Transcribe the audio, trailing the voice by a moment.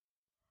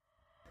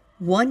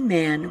One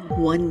man,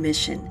 one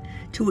mission,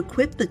 to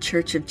equip the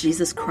Church of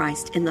Jesus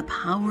Christ in the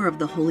power of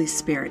the Holy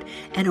Spirit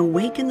and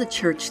awaken the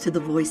church to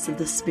the voice of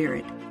the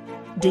Spirit.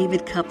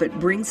 David Cuppett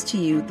brings to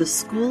you the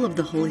School of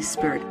the Holy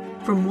Spirit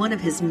from one of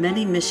his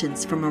many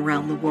missions from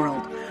around the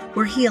world,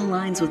 where he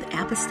aligns with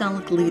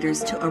apostolic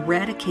leaders to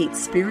eradicate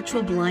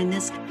spiritual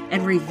blindness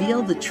and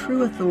reveal the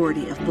true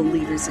authority of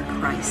believers in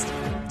Christ,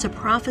 to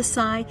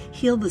prophesy,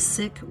 heal the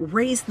sick,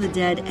 raise the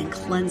dead, and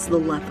cleanse the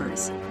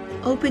lepers.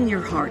 Open your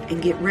heart and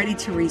get ready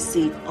to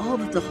receive all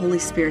that the Holy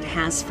Spirit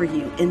has for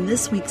you in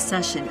this week's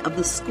session of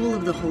the School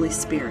of the Holy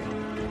Spirit.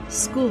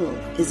 School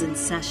is in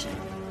session.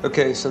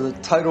 Okay, so the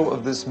title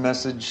of this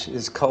message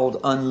is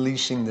called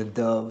Unleashing the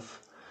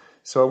Dove.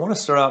 So I want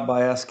to start out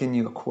by asking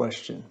you a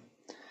question.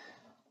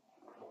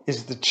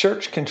 Is the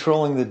church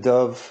controlling the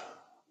dove,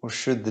 or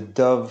should the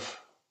dove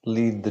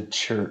lead the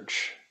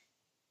church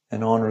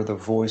and honor the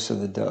voice of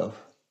the dove?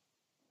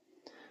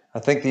 I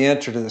think the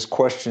answer to this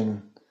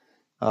question,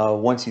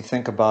 once you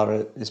think about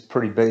it, is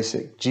pretty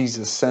basic.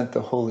 Jesus sent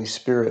the Holy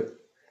Spirit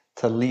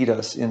to lead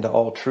us into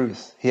all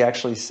truth. He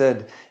actually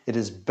said, it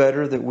is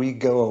better that we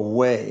go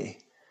away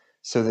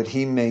so that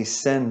he may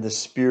send the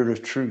Spirit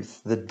of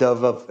truth, the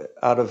dove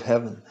out of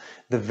heaven,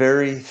 the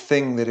very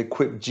thing that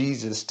equipped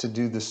Jesus to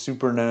do the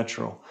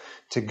supernatural,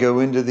 to go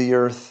into the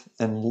earth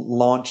and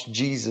launch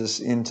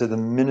Jesus into the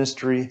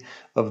ministry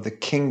of the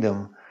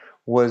kingdom,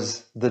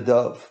 was the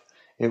dove.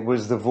 It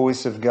was the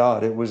voice of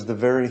God. It was the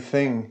very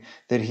thing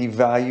that he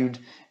valued.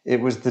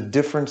 It was the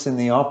difference in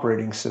the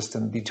operating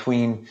system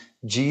between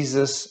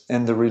Jesus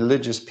and the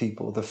religious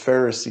people, the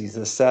Pharisees,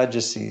 the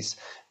Sadducees,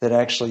 that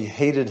actually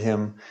hated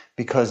him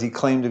because he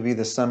claimed to be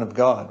the Son of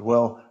God.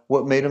 Well,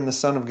 what made him the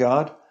Son of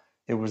God?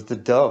 It was the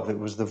dove. It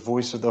was the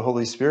voice of the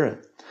Holy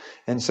Spirit.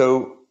 And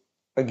so,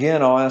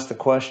 again, I'll ask the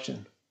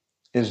question,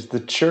 is the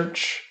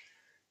church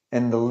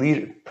and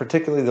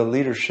particularly the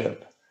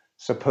leadership,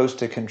 supposed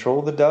to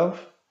control the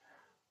dove?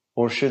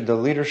 Or should the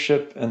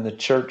leadership and the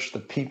church, the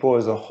people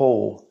as a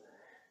whole,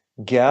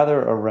 gather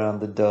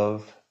around the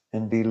dove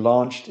and be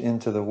launched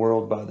into the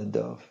world by the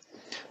dove?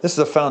 This is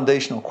a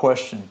foundational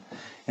question,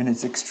 and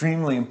it's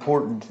extremely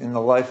important in the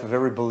life of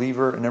every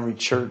believer and every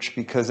church,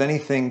 because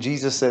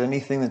Jesus said,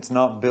 anything that's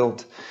not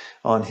built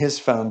on his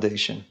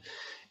foundation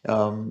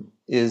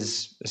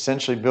is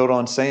essentially built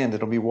on sand.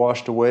 It'll be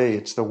washed away.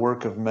 It's the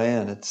work of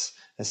man. It's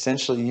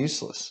essentially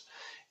useless.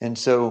 And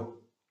so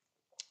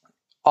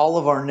all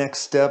of our next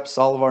steps,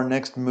 all of our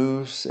next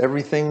moves,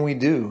 everything we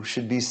do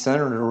should be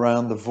centered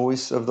around the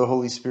voice of the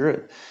Holy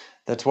Spirit.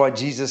 That's why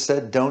Jesus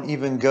said, don't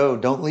even go,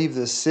 don't leave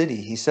this city.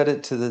 He said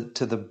it to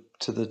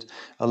the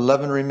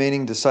 11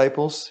 remaining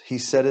disciples. He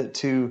said it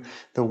to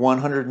the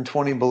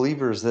 120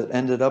 believers that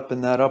ended up in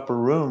that upper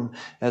room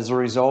as a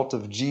result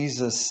of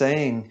Jesus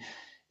saying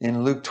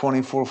in Luke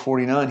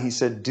 24:49, he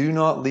said, do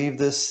not leave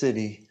this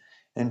city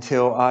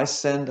until I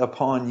send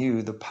upon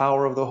you the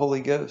power of the Holy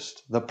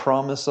Ghost, the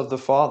promise of the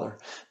Father,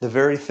 the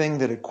very thing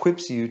that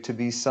equips you to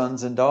be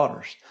sons and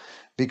daughters.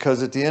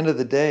 Because at the end of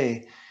the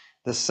day,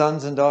 the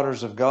sons and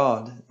daughters of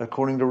God,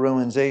 according to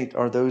Romans 8,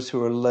 are those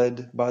who are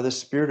led by the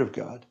Spirit of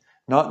God,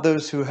 not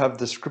those who have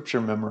the Scripture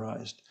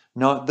memorized,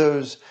 not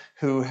those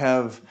who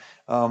have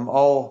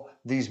all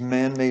these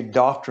man-made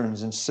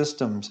doctrines and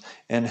systems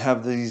and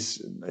have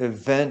these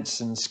events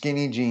and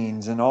skinny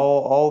jeans and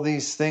all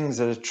these things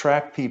that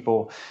attract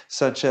people,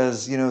 such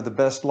as, the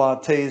best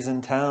lattes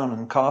in town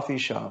and coffee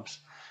shops.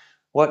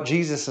 What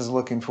Jesus is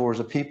looking for is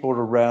a people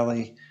to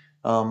rally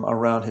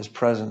around his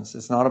presence.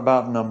 It's not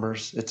about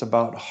numbers. It's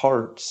about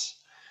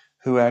hearts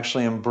who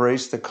actually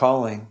embrace the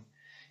calling.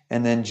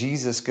 And then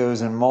Jesus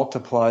goes and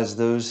multiplies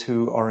those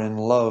who are in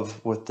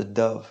love with the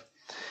dove.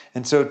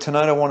 And so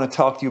tonight I want to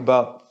talk to you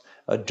about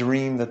a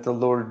dream that the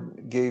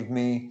Lord gave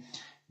me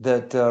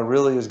that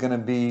really is going to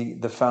be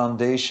the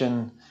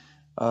foundation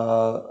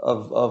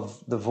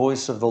of the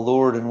voice of the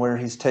Lord and where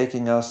he's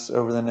taking us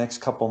over the next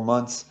couple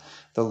months.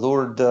 The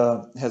Lord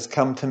has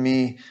come to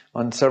me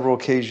on several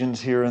occasions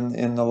here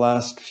in the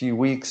last few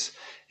weeks,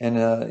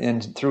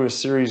 and through a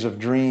series of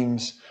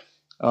dreams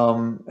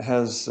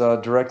has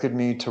directed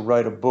me to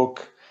write a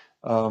book.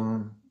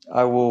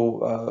 I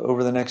will,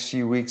 over the next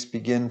few weeks,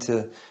 begin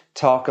to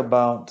talk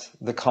about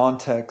the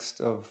context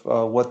of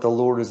what the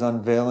Lord is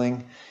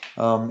unveiling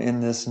in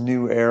this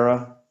new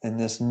era, in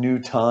this new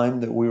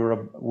time that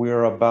we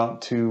are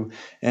about to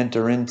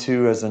enter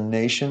into as a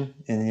nation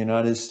in the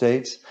United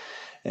States,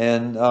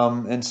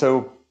 and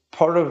so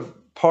part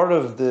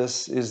of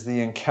this is the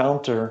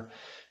encounter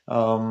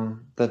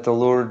that the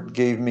Lord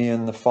gave me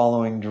in the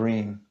following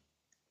dream.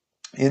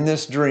 In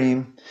this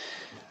dream,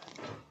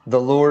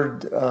 the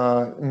Lord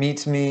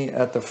meets me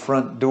at the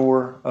front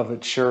door of a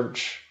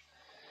church.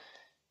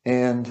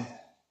 And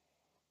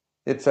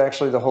it's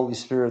actually the Holy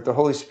Spirit. The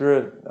Holy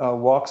Spirit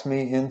walks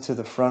me into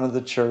the front of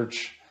the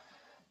church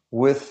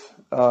with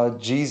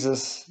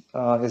Jesus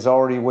is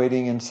already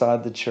waiting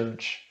inside the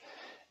church.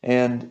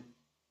 And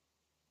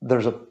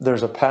there's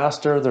a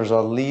pastor, there's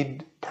a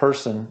lead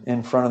person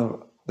in front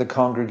of the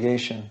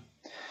congregation.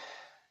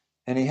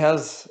 And he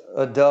has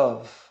a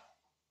dove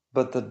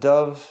but the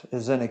dove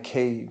is in a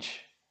cage,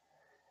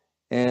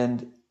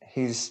 and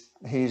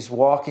he's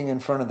walking in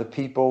front of the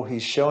people.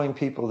 He's showing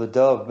people the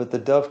dove, but the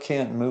dove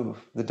can't move.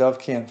 The dove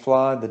can't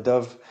fly. The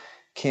dove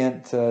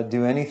can't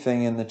do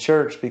anything in the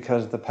church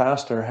because the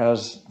pastor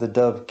has the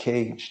dove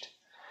caged.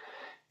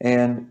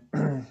 And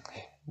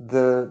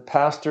the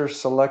pastor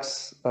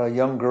selects a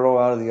young girl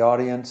out of the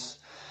audience.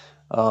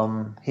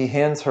 He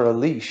hands her a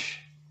leash,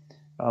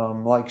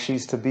 like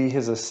she's to be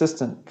his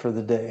assistant for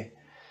the day.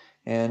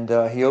 And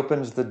he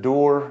opens the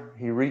door,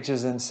 he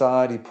reaches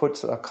inside, he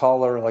puts a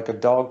collar, like a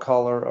dog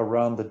collar,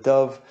 around the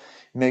dove,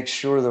 makes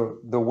sure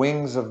the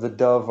wings of the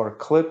dove are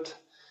clipped,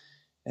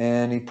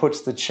 and he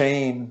puts the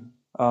chain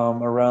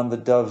around the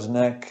dove's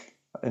neck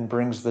and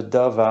brings the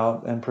dove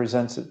out and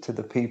presents it to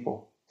the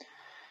people.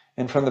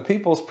 And from the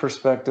people's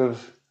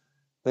perspective,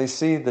 they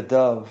see the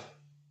dove,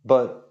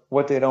 but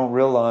what they don't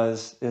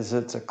realize is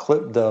it's a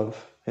clipped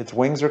dove. Its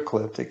wings are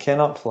clipped. It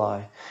cannot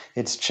fly.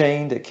 It's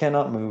chained. It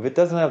cannot move. It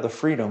doesn't have the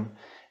freedom.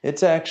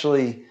 It's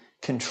actually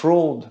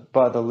controlled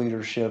by the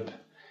leadership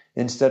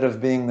instead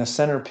of being the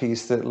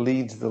centerpiece that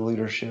leads the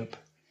leadership.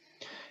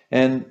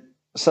 And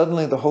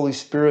suddenly the Holy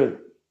Spirit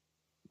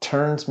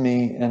turns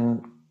me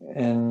and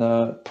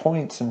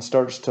points and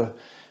starts to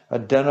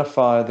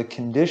identify the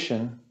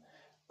condition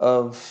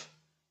of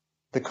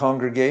the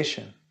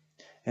congregation.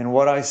 And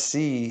what I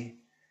see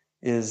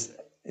is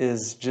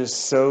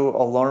just so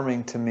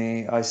alarming to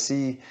me. I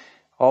see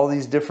all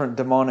these different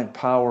demonic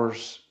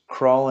powers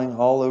crawling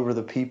all over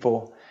the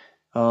people.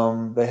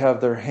 They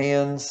have their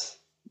hands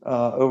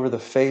over the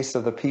face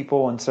of the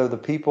people, and so the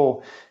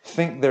people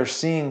think they're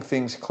seeing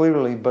things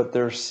clearly, but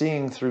they're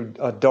seeing through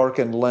a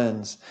darkened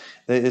lens.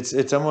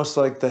 It's almost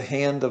like the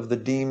hand of the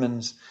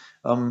demons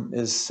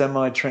is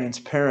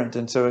semi-transparent,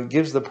 and so it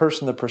gives the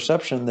person the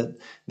perception that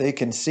they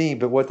can see,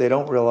 but what they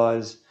don't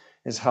realize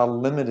is how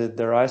limited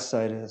their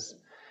eyesight is.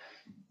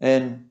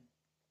 And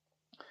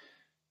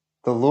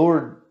the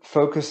Lord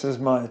focuses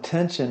my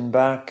attention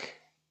back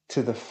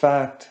to the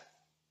fact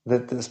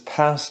that this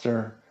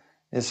pastor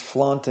is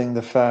flaunting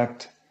the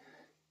fact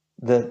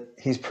that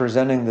he's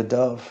presenting the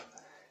dove.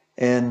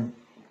 And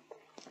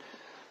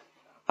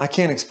I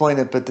can't explain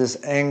it, but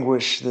this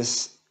anguish,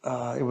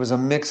 it was a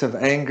mix of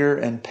anger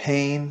and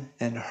pain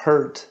and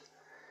hurt,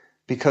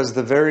 because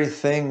the very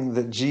thing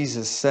that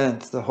Jesus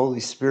sent, the Holy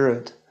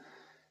Spirit,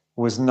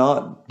 was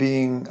not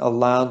being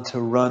allowed to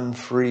run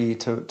free,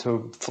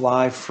 to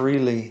fly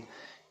freely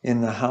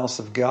in the house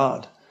of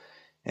God.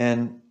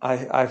 And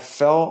I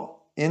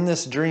fell in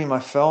this dream, I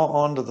fell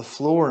onto the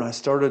floor and I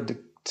started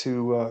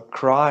to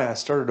cry. I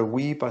started to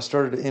weep. I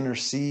started to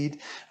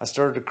intercede. I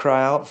started to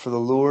cry out for the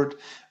Lord,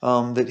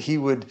 that he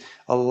would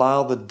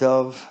allow the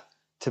dove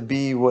to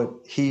be what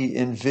he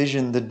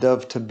envisioned the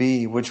dove to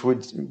be, which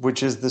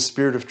is the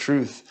Spirit of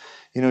truth.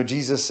 You know,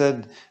 Jesus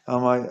said,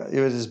 it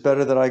is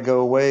better that I go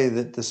away,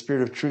 that the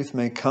Spirit of truth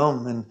may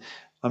come. And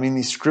I mean,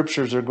 these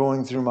scriptures are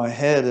going through my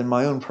head, and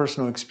my own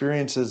personal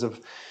experiences of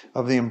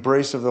the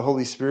embrace of the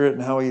Holy Spirit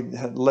and how he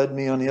had led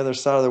me on the other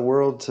side of the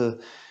world to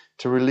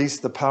release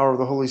the power of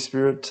the Holy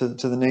Spirit to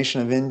the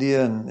nation of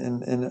India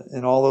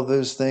and all of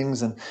those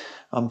things. And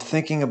I'm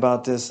thinking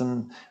about this,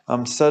 and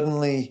I'm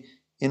suddenly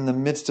in the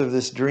midst of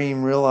this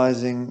dream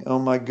realizing, oh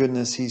my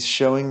goodness, he's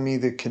showing me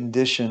the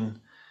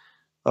condition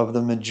of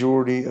the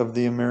majority of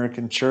the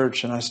American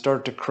church. And I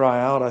start to cry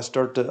out.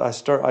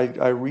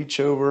 I reach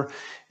over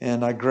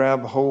and I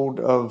grab hold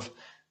of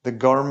the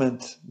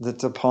garment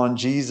that's upon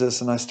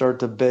Jesus, and I start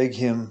to beg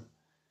him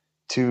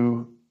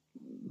to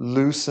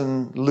loose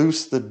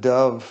the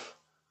dove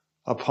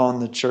upon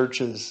the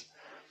churches.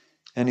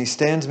 And he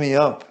stands me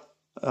up.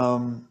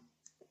 And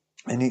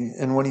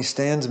when he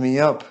stands me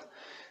up,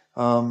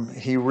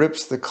 he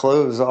rips the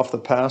clothes off the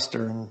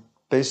pastor and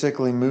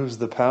basically moves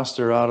the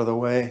pastor out of the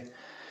way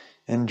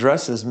and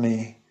dresses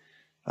me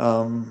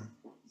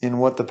in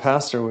what the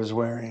pastor was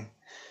wearing.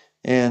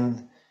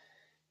 And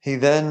he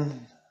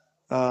then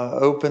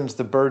opens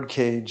the bird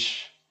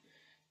cage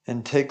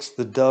and takes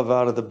the dove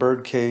out of the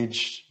bird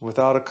cage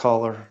without a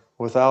collar,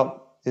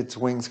 without its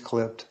wings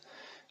clipped.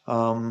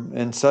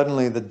 And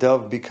suddenly the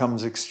dove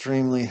becomes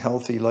extremely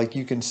healthy. Like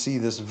you can see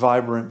this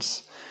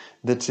vibrance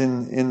that's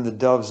in the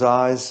dove's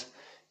eyes.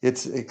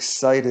 It's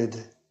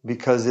excited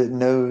because it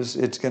knows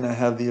it's going to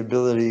have the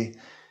ability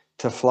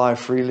to fly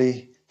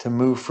freely, to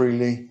move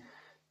freely,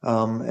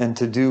 and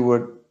to do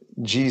what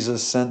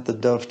Jesus sent the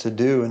dove to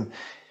do. And,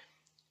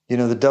 you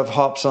know, the dove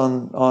hops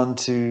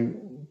onto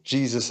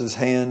Jesus's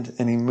hand,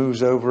 and he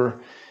moves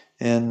over,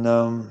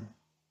 and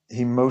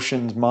he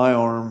motions my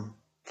arm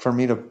for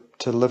me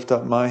to lift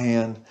up my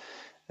hand.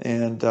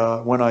 And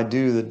when I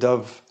do, the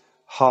dove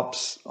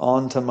hops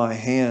onto my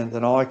hand,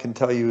 and all I can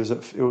tell you is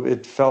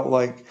it felt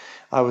like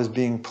I was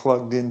being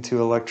plugged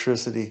into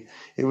electricity.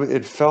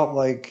 It felt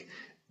like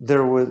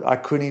I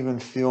couldn't even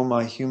feel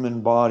my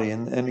human body.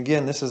 And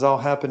again, this is all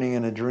happening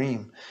in a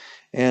dream.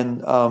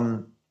 And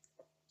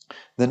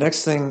the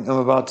next thing I'm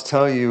about to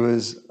tell you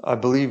is, I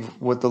believe,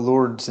 what the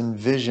Lord's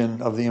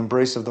envision of the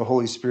embrace of the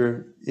Holy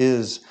Spirit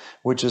is,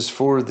 which is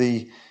for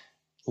the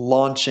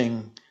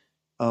launching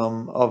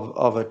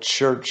of a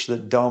church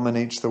that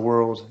dominates the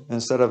world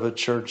instead of a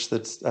church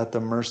that's at the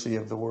mercy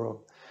of the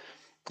world.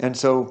 And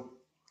so,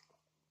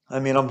 I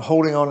mean, I'm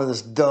holding on to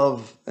this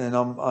dove, and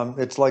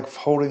it's like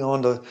holding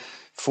on to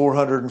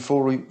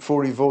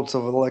 440 volts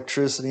of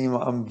electricity.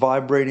 I'm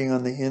vibrating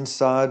on the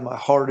inside. My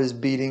heart is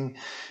beating.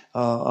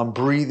 I'm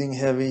breathing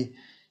heavy.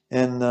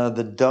 And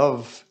the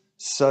dove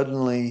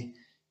suddenly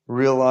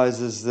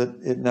realizes that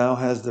it now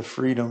has the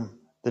freedom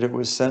that it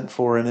was sent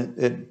for, and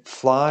it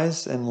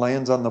flies and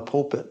lands on the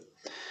pulpit.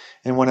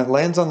 And when it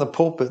lands on the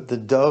pulpit, the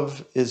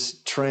dove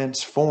is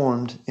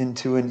transformed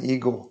into an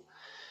eagle.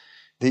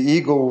 The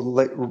eagle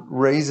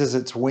raises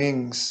its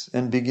wings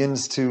and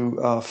begins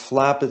to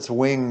flap its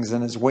wings,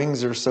 and its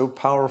wings are so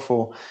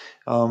powerful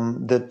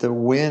that the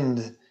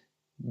wind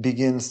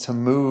begins to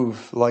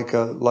move like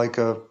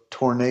a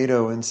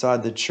tornado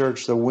inside the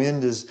church. The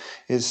wind is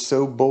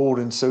so bold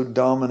and so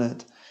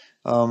dominant,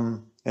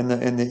 and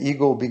the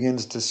eagle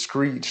begins to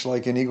screech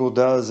like an eagle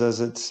does as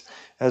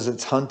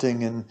it's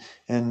hunting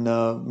and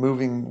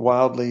moving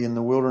wildly in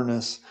the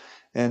wilderness.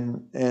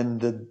 And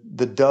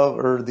the dove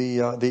or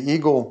the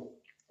eagle.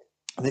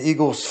 The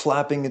eagle's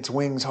flapping its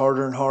wings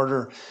harder and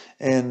harder,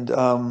 and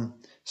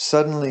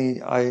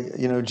suddenly,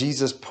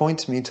 Jesus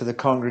points me to the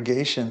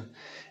congregation,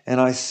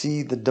 and I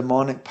see the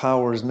demonic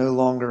powers no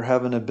longer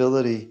have an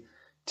ability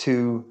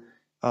to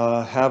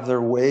have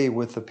their way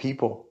with the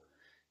people.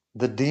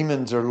 The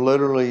demons are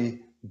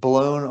literally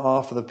blown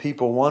off of the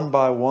people one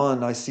by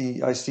one. I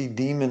see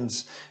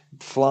demons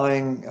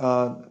flying.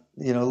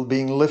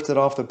 Being lifted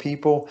off the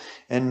people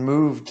and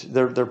moved.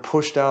 They're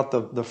pushed out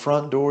the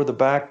front door, the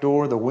back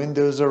door, the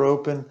windows are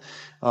open.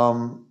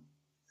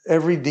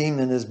 Every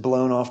demon is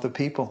blown off the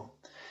people.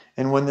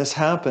 And when this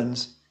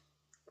happens,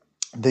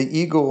 the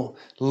eagle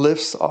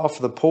lifts off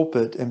the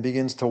pulpit and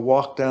begins to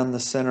walk down the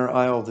center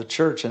aisle of the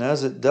church. And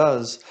as it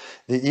does,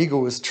 the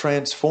eagle is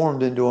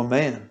transformed into a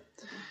man.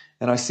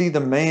 And I see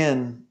the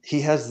man,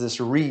 he has this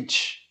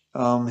reach.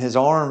 His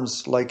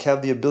arms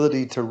have the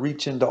ability to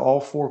reach into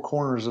all four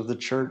corners of the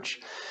church,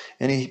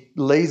 and he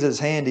lays his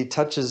hand. He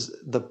touches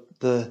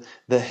the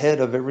head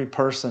of every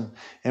person,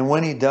 and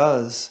when he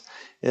does,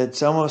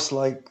 it's almost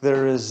like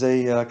there is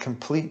a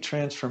complete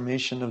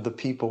transformation of the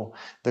people.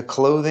 The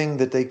clothing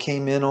that they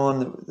came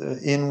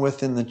in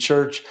with in the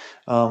church,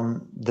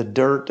 the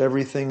dirt,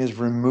 everything is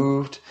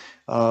removed.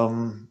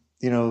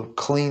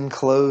 Clean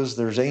clothes.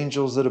 There's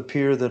angels that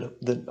appear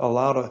that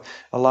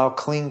allow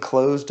clean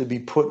clothes to be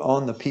put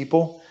on the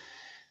people.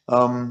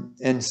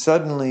 And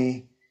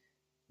suddenly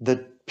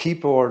the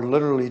people are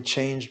literally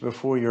changed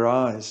before your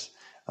eyes.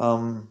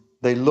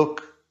 They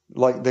look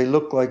like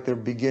they're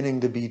beginning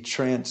to be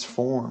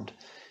transformed.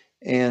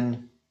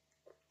 And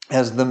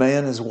as the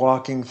man is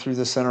walking through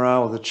the center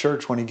aisle of the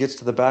church, when he gets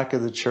to the back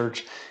of the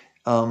church,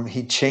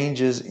 he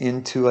changes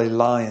into a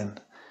lion.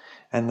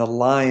 And the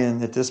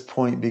lion at this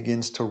point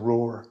begins to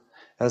roar.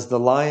 As the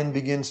lion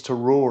begins to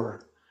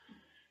roar,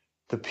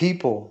 the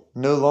people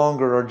no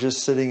longer are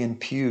just sitting in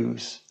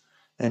pews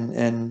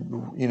and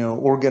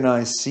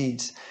organized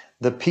seats.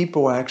 The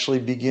people actually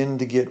begin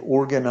to get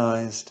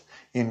organized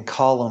in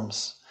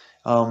columns,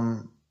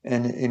 and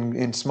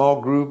in small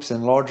groups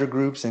and larger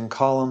groups in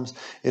columns.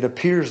 It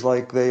appears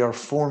like they are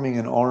forming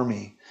an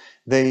army.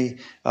 They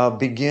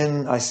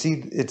I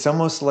see it's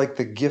almost like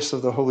the gifts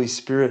of the Holy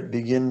Spirit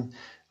begin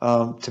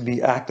to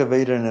be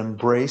activated and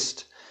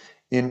embraced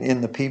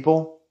in the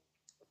people.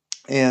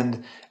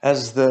 And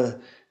as the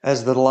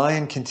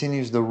lion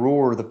continues to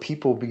roar, the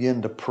people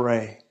begin to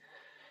pray.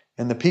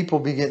 And the people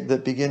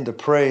begin to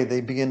pray,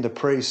 they begin to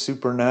pray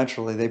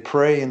supernaturally. They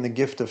pray in the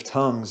gift of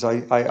tongues.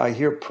 I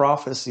hear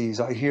prophecies.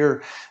 I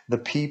hear the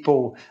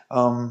people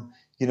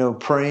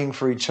praying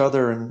for each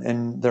other,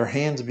 and their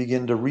hands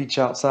begin to reach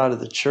outside of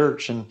the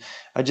church. And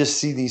I just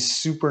see these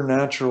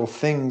supernatural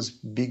things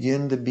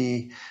begin to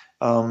be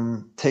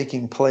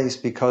taking place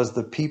because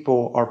the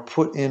people are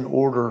put in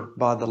order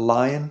by the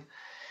lion,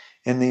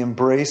 and the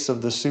embrace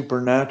of the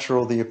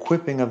supernatural, the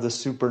equipping of the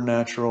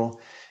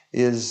supernatural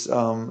is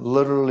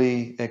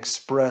literally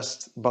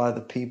expressed by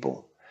the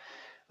people.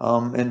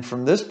 And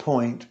from this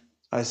point,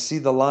 I see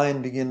the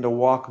lion begin to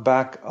walk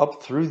back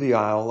up through the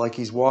aisle like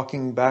he's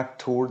walking back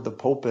toward the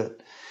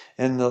pulpit.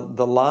 And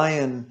the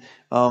lion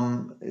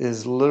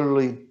is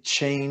literally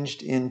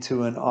changed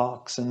into an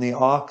ox. And the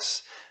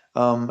ox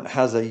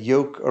has a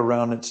yoke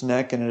around its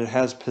neck, and it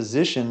has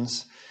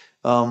positions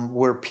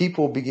where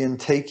people begin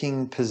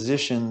taking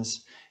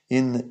positions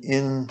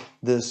in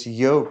this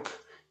yoke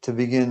to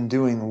begin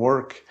doing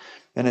work.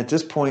 And at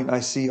this point,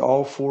 I see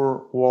all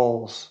four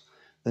walls,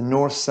 the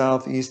north,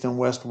 south, east, and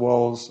west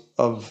walls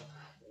of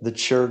the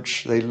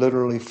church. They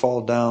literally fall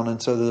down, and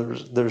so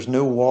there's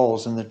no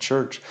walls in the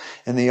church.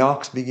 And the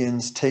ox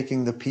begins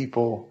taking the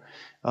people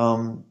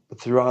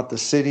throughout the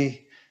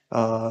city,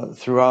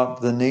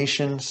 throughout the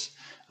nations.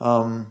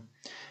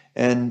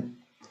 And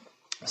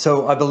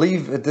so I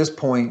believe at this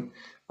point,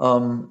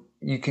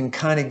 you can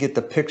kind of get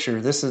the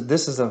picture. This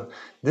is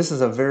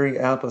a very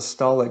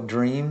apostolic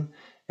dream,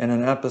 and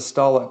an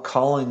apostolic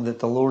calling that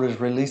the Lord is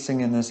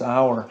releasing in this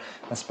hour,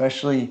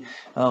 especially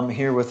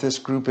here with this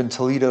group in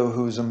Toledo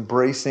who's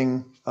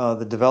embracing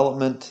the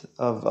development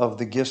of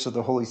the gifts of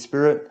the Holy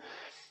Spirit.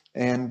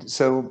 And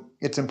so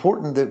it's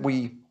important that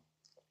we,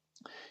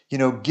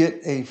 get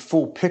a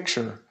full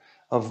picture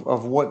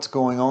of what's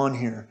going on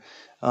here,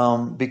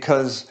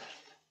 because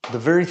the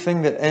very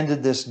thing that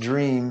ended this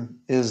dream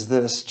is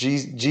this.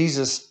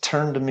 Jesus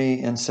turned to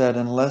me and said,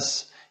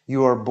 unless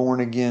you are born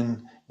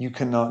again, you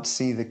cannot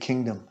see the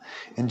kingdom.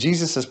 And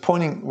Jesus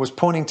was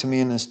pointing to me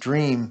in this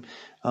dream.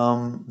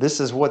 This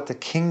is what the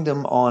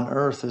kingdom on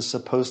earth is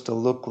supposed to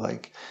look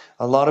like.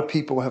 A lot of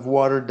people have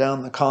watered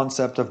down the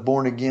concept of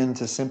born again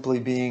to simply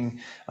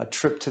being a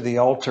trip to the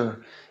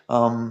altar.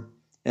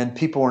 And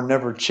people are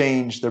never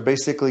changed. They're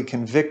basically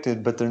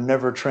convicted, but they're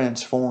never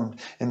transformed.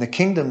 And the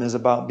kingdom is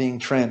about being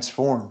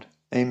transformed.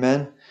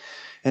 Amen.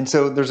 And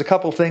so there's a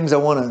couple things I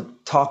want to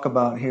talk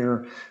about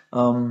here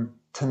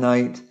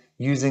tonight,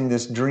 using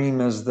this dream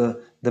as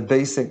the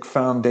basic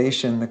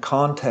foundation, the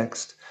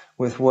context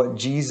with what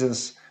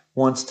Jesus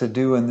wants to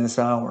do in this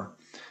hour.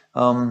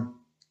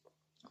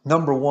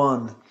 Number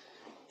one,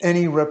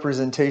 any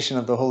representation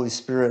of the Holy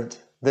Spirit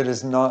that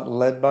is not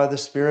led by the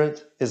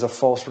Spirit is a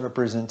false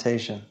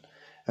representation.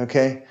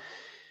 Okay?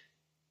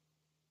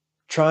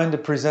 Trying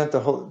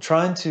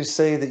to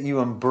say that you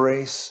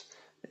embrace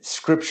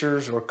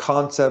scriptures or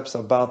concepts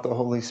about the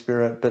Holy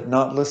Spirit, but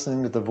not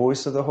listening to the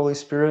voice of the Holy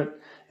Spirit,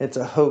 it's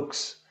a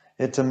hoax.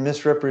 It's a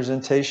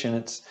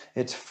misrepresentation.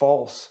 It's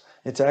false.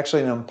 It's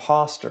actually an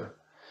imposter.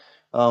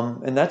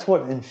 And that's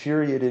what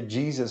infuriated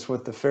Jesus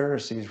with the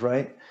Pharisees,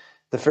 right?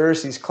 The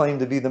Pharisees claimed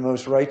to be the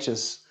most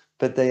righteous,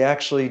 but they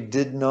actually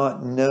did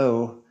not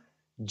know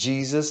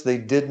Jesus. They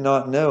did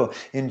not know.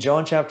 In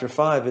John chapter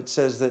 5, it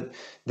says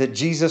that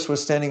Jesus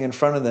was standing in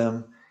front of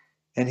them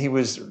and he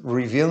was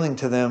revealing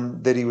to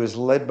them that he was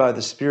led by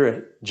the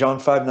Spirit. John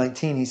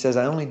 5:19, he says,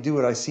 I only do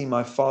what I see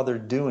my Father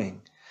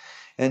doing.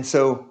 And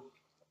so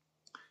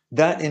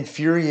that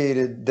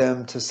infuriated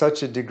them to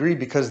such a degree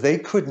because they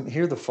couldn't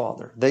hear the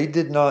Father.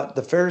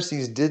 The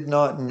Pharisees did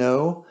not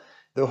know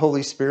the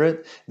Holy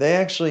Spirit. They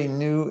actually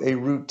knew a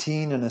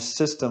routine and a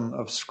system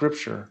of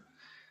Scripture,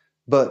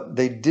 but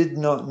they did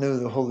not know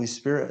the Holy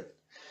Spirit.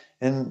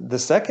 And the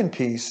second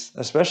piece,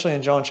 especially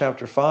in John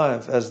chapter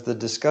 5, as the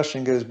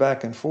discussion goes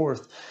back and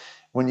forth,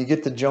 when you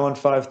get to John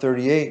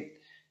 5:38,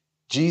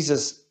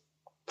 Jesus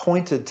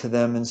pointed to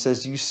them and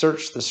says, you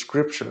search the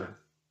Scripture,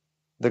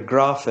 the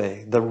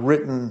graphe, the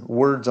written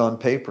words on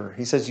paper.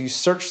 He says, you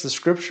search the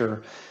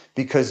Scripture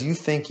because you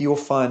think you'll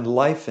find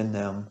life in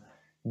them,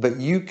 but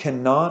you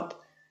cannot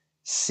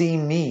see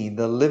me,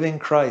 the living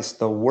Christ,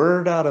 the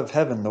Word out of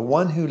heaven, the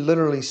one who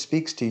literally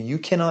speaks to you. You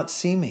cannot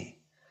see me.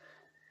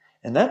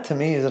 And that to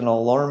me is an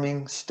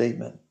alarming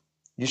statement.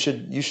 You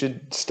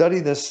should study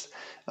this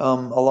a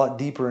lot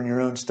deeper in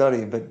your own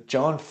study. But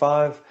John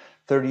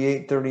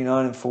 5:38,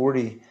 39, and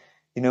 40,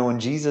 when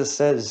Jesus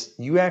says,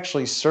 you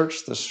actually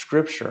search the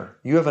Scripture,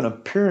 you have an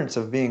appearance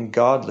of being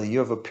godly, you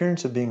have an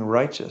appearance of being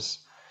righteous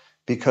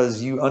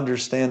because you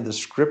understand the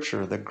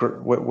Scripture,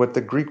 what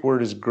the Greek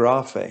word is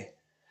graphe.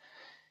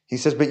 He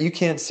says, but you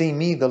can't see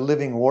me, the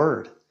living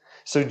Word.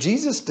 So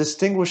Jesus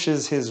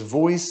distinguishes his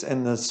voice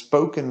and the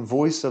spoken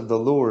voice of the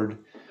Lord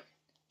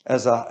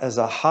as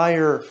a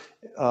higher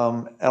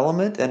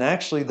element, and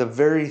actually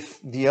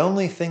the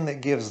only thing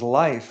that gives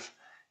life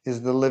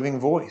is the living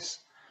voice.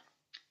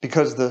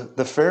 Because the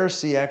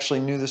Pharisee actually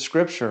knew the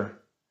Scripture,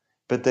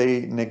 but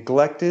they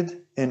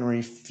neglected and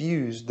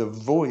refused the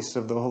voice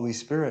of the Holy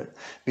Spirit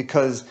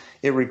because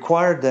it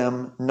required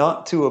them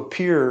not to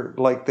appear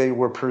like they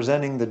were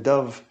presenting the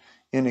dove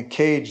in a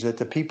cage that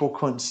the people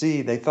couldn't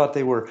see. They thought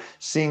they were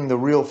seeing the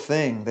real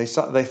thing. They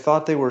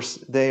thought they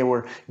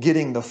were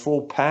getting the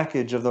full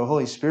package of the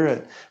Holy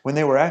Spirit when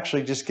they were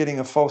actually just getting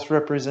a false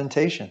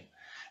representation.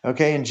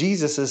 Okay, and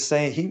Jesus is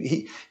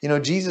saying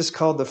Jesus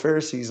called the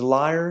Pharisees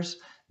liars,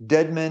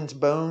 dead men's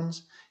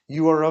bones.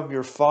 You are of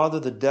your father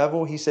the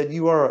devil. He said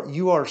you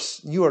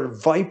are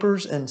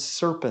vipers and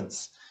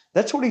serpents.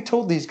 That's what he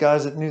told these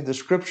guys that knew the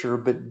Scripture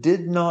but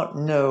did not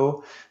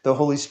know the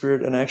Holy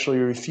Spirit and actually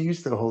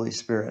refused the Holy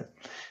Spirit.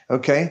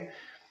 Okay?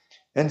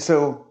 And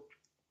so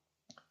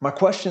my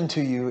question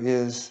to you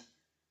is,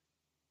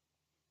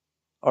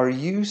 are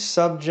you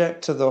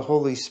subject to the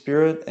Holy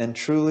Spirit and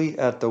truly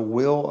at the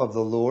will of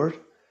the Lord?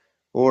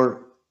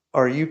 Or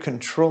are you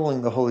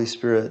controlling the Holy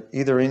Spirit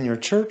either in your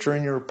church or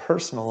in your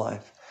personal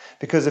life?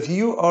 Because if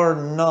you are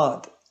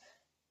not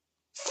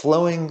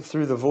flowing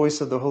through the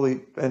voice of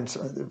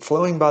the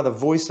flowing by the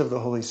voice of the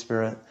Holy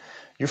Spirit,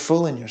 you're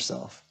fooling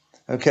yourself.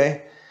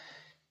 Okay?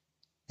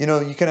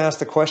 You can ask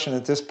the question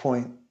at this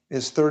point,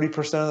 is 30%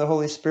 of the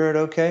Holy Spirit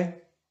okay?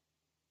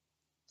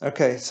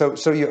 Okay, so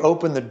you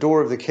open the door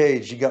of the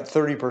cage, you got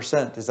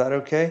 30%. Is that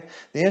okay?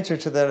 The answer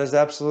to that is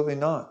absolutely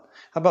not.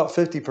 How about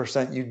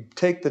 50%? You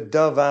take the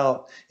dove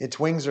out, its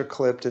wings are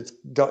clipped, it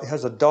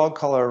has a dog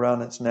collar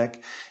around its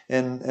neck,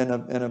 and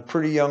a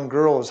pretty young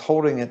girl is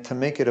holding it to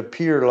make it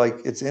appear like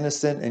it's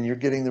innocent and you're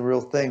getting the real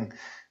thing,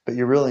 but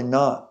you're really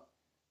not,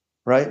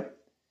 right?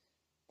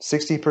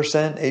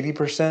 60%,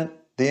 80%?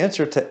 The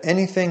answer to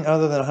anything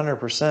other than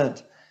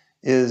 100%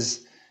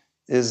 is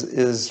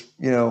it's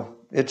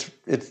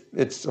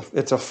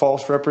a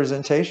false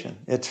representation.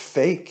 It's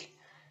fake.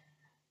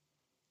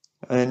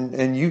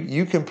 And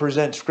you can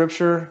present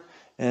Scripture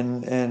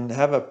and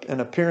have an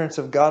appearance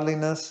of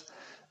godliness,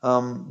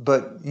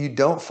 but you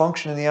don't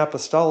function in the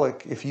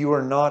apostolic if you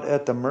are not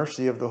at the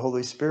mercy of the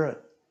Holy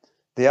Spirit.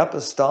 The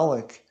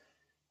apostolic,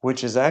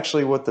 which is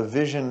actually what the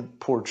vision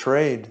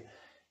portrayed,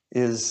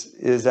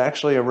 is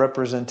actually a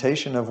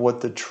representation of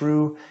what the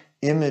true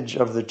image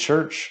of the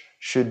church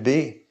should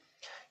be.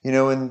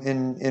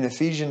 In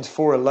Ephesians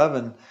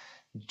 4:11,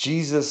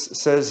 Jesus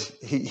says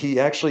he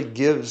actually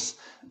gives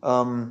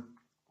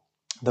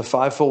the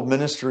fivefold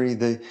ministry,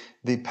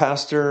 the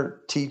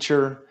pastor,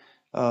 teacher,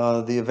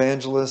 the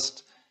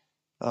evangelist,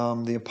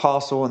 the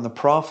apostle, and the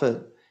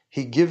prophet.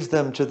 He gives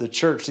them to the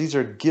church. These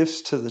are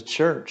gifts to the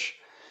church.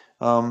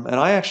 And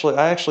I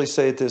actually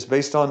say it this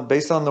based on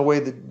the way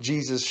that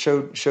Jesus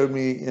showed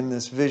me in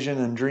this vision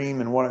and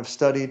dream and what I've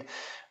studied.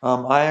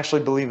 I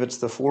actually believe it's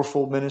the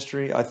fourfold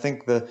ministry. I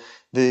think the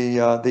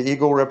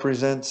eagle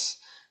represents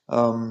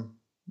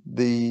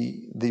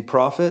the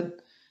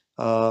prophet.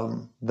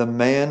 The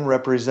man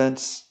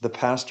represents the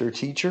pastor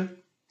teacher.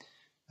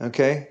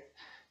 Okay.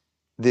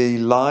 The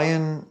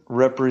lion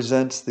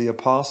represents the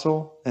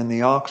apostle, and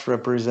the ox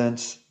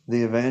represents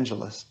the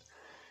evangelist.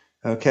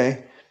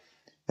 Okay.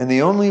 And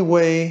the only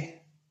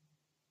way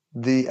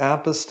the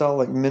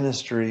apostolic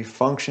ministry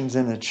functions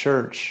in a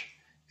church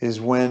is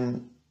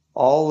when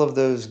all of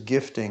those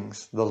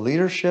giftings, the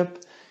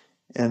leadership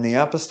and the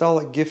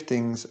apostolic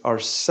giftings, are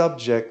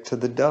subject to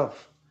the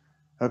dove.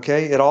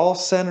 Okay? It all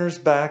centers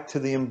back to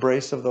the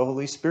embrace of the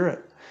Holy Spirit.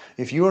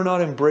 If you are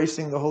not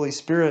embracing the Holy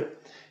Spirit,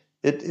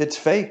 it's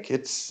fake.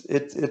 It's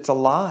a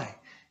lie.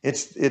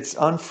 It's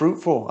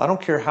unfruitful. I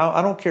don't care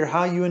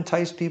how you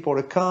entice people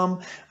to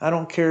come. I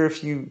don't care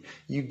if you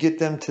get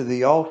them to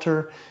the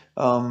altar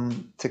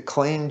to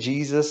claim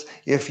Jesus.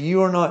 If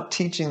you are not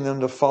teaching them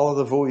to follow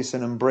the voice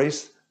and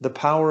embrace the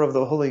power of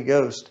the Holy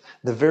Ghost,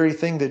 the very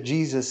thing that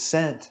Jesus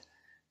sent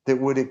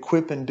that would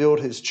equip and build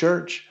His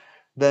church,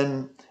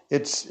 then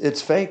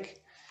it's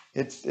fake.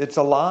 It's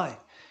a lie.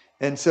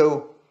 And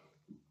so,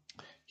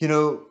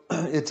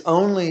 it's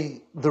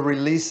only the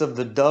release of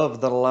the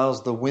dove that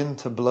allows the wind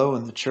to blow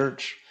in the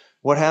church.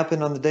 What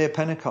happened on the day of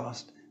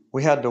Pentecost?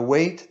 We had to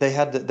wait. They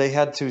had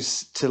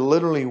to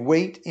literally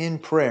wait in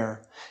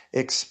prayer,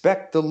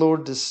 expect the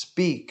Lord to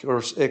speak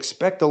or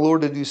expect the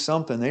Lord to do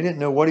something. They didn't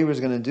know what He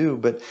was going to do.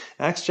 But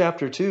Acts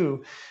chapter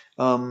 2,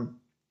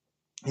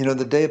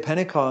 the day of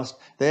Pentecost,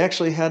 they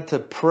actually had to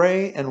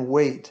pray and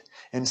wait.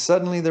 And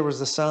suddenly there was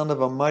the sound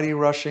of a mighty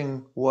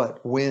rushing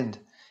wind.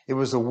 It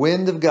was the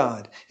wind of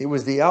God. It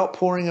was the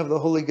outpouring of the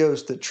Holy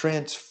Ghost that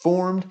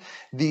transformed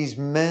these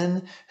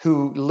men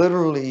who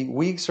literally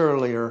weeks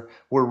earlier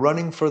were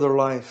running for their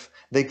life.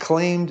 They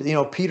claimed,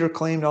 Peter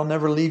claimed, "I'll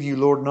never leave you,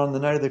 Lord." And on the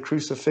night of the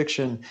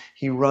crucifixion,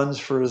 he runs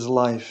for his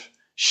life,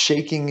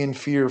 shaking in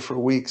fear for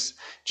weeks.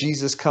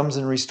 Jesus comes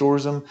and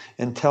restores them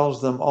and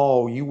tells them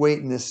all, "You wait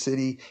in this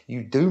city.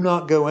 You do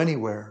not go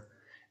anywhere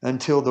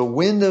until the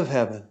wind of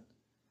heaven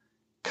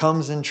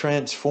comes and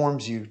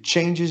transforms you,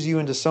 changes you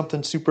into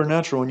something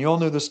supernatural." And you all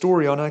know the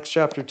story on Acts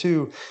chapter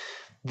 2,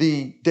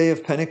 the day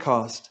of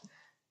Pentecost.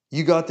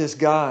 You got this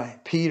guy,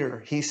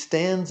 Peter. He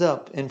stands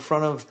up in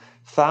front of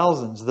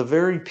thousands, the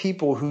very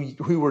people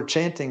who were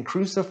chanting,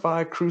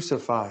 "Crucify,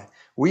 crucify,"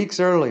 weeks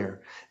earlier.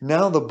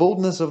 Now the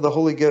boldness of the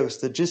Holy Ghost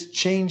that just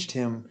changed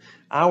him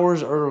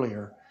hours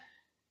earlier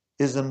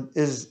is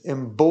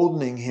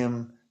emboldening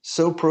him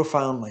so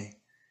profoundly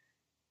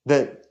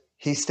that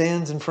he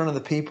stands in front of the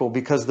people,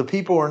 because the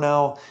people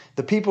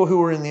who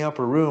were in the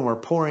upper room are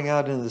pouring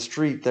out into the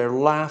street. They're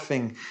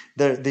laughing.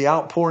 The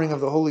outpouring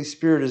of the Holy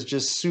Spirit is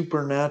just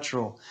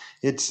supernatural.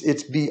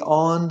 It's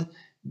beyond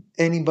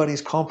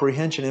anybody's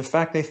comprehension. In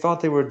fact, they thought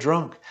they were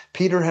drunk.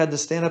 Peter had to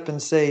stand up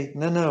and say,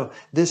 no,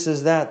 this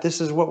is that. This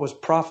is what was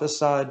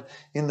prophesied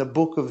in the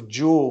book of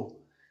Joel,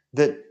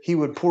 that He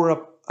would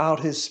pour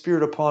out His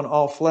Spirit upon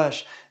all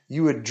flesh.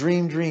 You would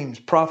dream dreams,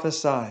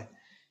 prophesy.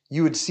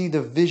 You would see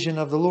the vision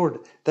of the Lord.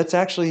 That's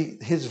actually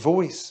His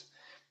voice.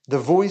 The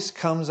voice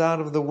comes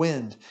out of the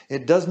wind.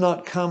 It does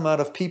not come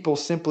out of people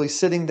simply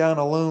sitting down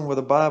alone with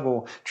a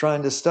Bible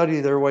trying to study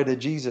their way to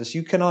Jesus.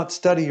 You cannot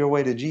study your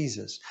way to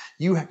Jesus.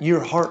 Your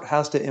heart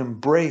has to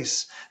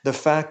embrace the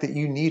fact that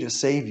you need a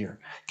Savior.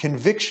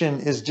 Conviction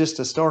is just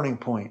a starting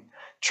point.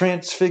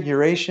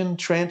 Transfiguration,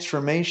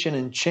 transformation,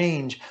 and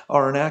change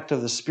are an act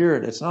of the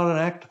Spirit. It's not an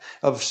act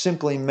of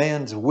simply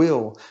man's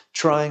will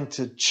trying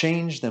to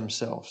change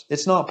themselves.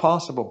 It's not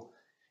possible.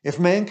 If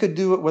man could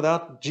do it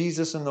without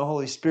Jesus and the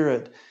Holy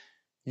Spirit,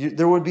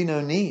 there would be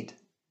no need.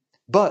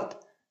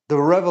 But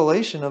the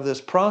revelation of this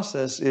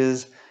process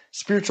is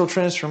spiritual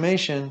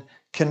transformation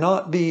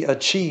cannot be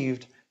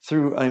achieved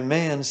through a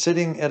man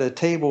sitting at a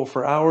table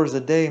for hours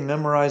a day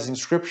memorizing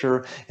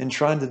Scripture and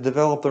trying to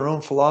develop their own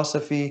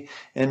philosophy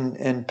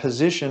and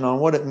position on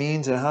what it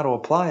means and how to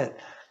apply it.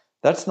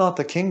 That's not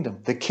the kingdom.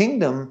 The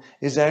kingdom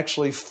is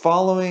actually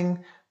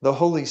following the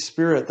Holy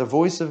Spirit, the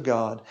voice of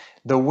God.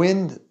 The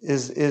wind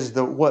is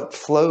the what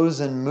flows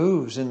and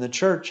moves in the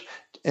church.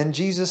 And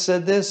Jesus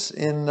said this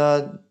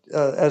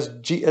as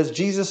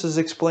Jesus is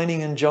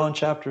explaining in John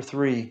chapter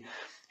 3.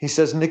 He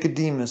says,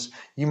 Nicodemus,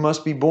 you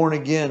must be born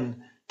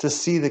again to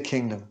see the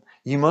kingdom.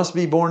 You must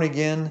be born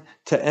again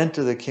to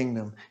enter the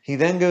kingdom. He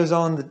then goes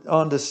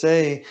on to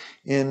say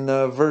in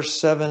verse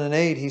 7 and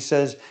 8, he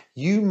says,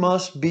 you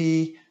must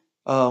be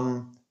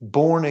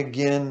born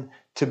again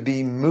to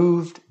be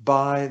moved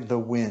by the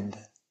wind.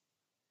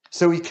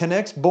 So he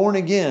connects born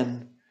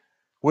again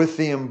with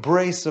the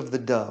embrace of the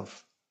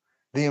dove,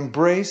 the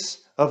embrace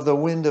of the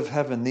wind of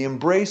heaven, the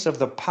embrace of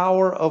the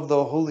power of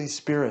the Holy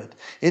Spirit.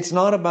 It's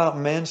not about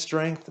man's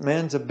strength,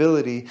 man's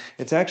ability.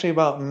 It's actually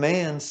about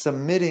man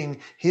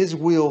submitting his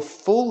will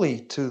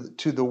fully to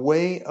the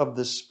way of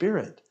the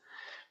Spirit.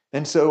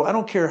 And so I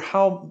don't care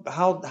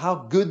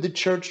how good the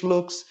church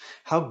looks,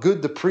 how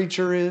good the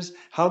preacher is,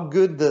 how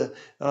good the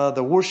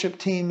worship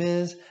team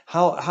is,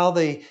 how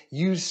they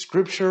use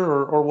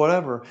scripture or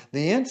whatever.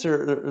 The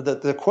answer,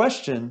 the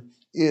question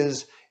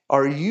is,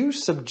 are you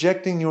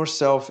subjecting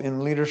yourself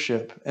in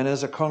leadership and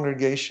as a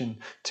congregation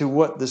to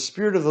what the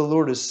Spirit of the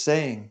Lord is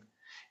saying?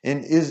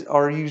 And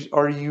are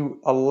you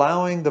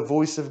allowing the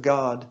voice of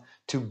God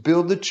to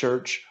build the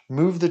church,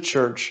 move the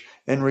church,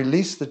 and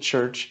release the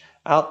church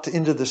out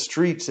into the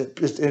streets? It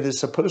is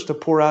supposed to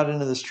pour out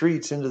into the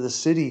streets, into the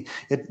city.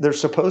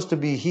 There's supposed to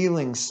be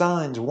healing,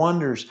 signs,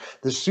 wonders,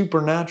 the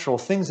supernatural,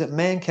 things that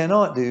man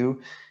cannot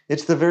do.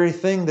 It's the very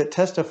thing that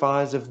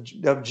testifies of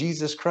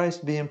Jesus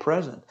Christ being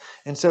present.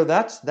 And so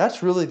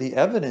that's really the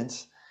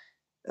evidence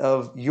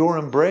of your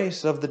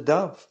embrace of the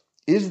dove.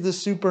 Is the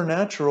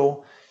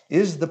supernatural,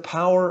 is the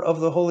power of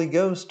the Holy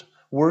Ghost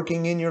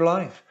working in your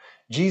life?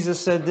 Jesus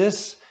said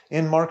this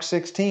in Mark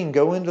 16,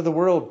 go into the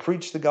world,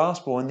 preach the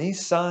gospel, and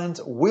these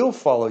signs will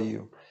follow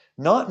you.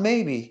 Not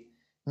maybe,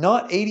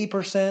 not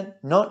 80%,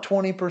 not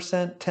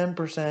 20%,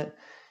 10%.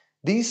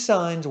 These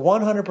signs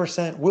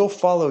 100% will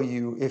follow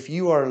you if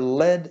you are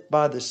led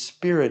by the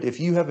Spirit, if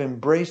you have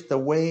embraced the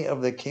way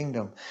of the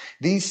kingdom.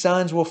 These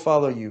signs will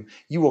follow you.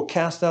 You will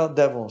cast out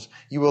devils.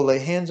 You will lay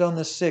hands on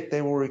the sick,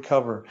 they will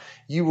recover.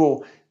 You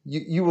will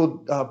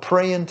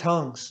pray in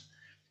tongues.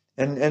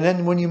 And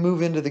then when you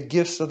move into the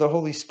gifts of the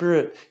Holy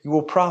Spirit, you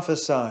will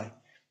prophesy.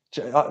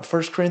 1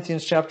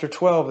 Corinthians chapter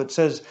 12, it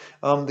says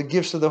the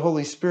gifts of the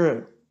Holy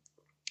Spirit.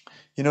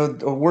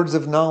 Words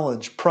of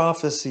knowledge,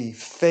 prophecy,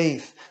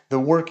 faith, the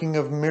working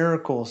of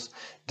miracles,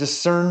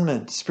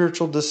 discernment,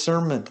 spiritual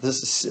discernment,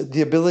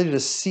 the ability to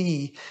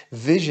see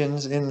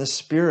visions in the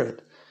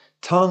Spirit,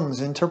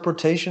 tongues,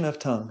 interpretation of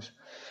tongues.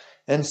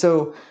 And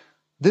so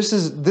this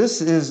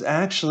is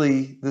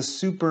actually the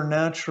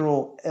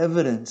supernatural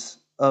evidence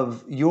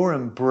of your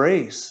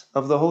embrace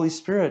of the Holy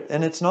Spirit.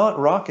 And it's not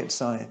rocket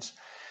science.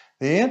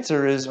 The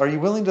answer is, are you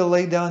willing to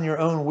lay down your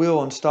own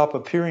will and stop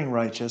appearing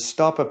righteous,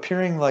 stop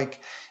appearing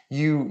like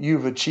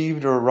you've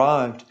achieved or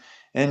arrived,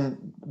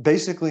 and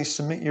basically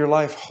submit your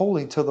life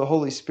wholly to the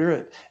Holy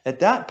Spirit?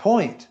 At that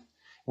point,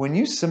 when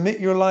you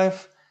submit your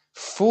life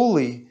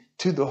fully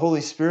to the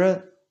Holy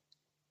Spirit,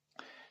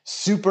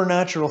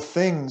 supernatural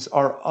things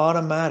are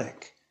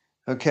automatic.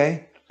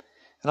 Okay?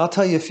 And I'll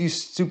tell you a few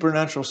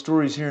supernatural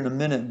stories here in a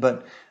minute,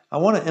 but I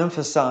want to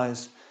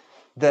emphasize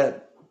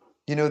that,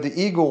 the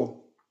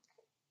eagle,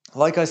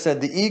 like I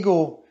said, the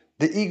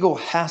eagle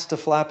has to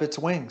flap its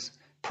wings.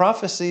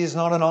 Prophecy is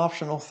not an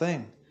optional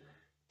thing.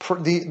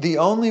 The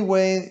only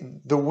way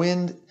the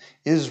wind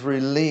is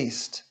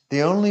released,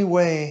 the only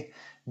way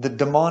the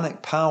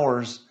demonic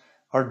powers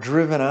are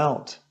driven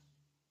out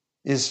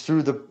is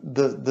through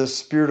the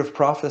spirit of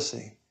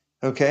prophecy.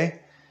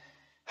 Okay?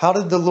 How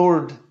did the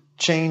Lord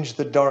change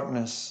the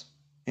darkness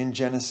in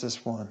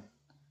Genesis 1?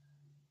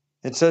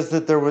 It says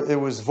that it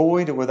was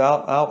void,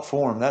 without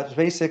form. That's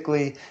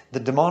basically the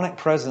demonic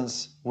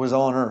presence was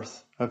on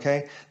earth.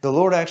 Okay? The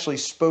Lord actually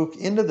spoke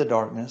into the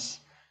darkness.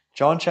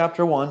 John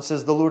chapter 1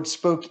 says the Lord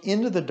spoke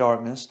into the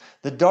darkness.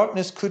 The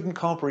darkness couldn't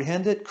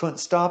comprehend it, couldn't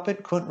stop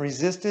it, couldn't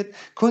resist it,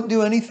 couldn't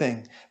do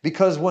anything.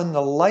 Because when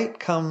the light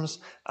comes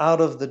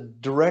out of the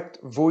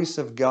direct voice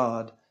of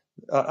God,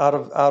 out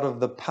of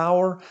the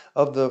power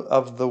of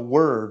the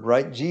Word,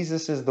 right?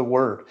 Jesus is the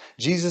Word.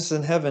 Jesus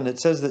in heaven, it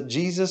says that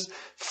Jesus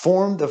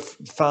formed the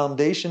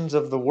foundations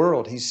of the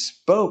world. He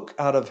spoke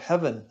out of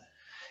heaven.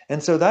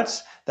 And so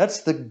that's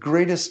the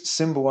greatest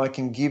symbol I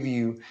can give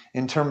you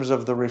in terms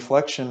of the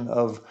reflection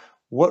of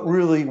what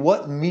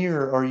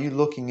mirror are you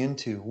looking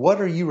into? What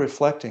are you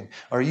reflecting?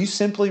 Are you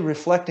simply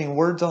reflecting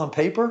words on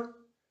paper?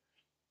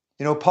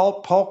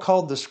 Paul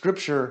called the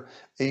Scripture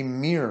a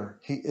mirror.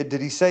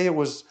 Did he say it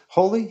was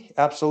holy?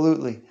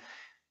 Absolutely.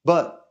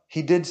 But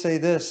he did say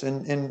this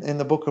in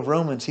the book of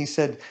Romans. He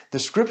said, the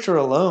Scripture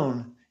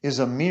alone is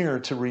a mirror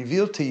to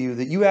reveal to you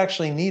that you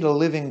actually need a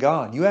living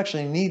God. You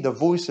actually need the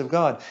voice of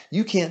God.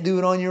 You can't do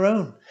it on your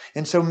own.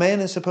 And so man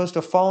is supposed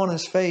to fall on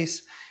his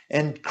face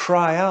and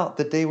cry out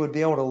that they would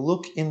be able to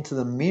look into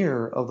the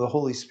mirror of the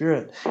Holy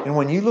Spirit. And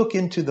when you look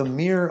into the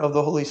mirror of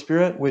the Holy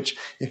Spirit, which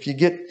if you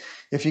get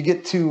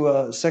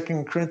to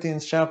 2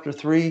 Corinthians chapter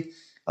 3,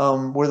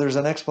 where there's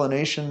an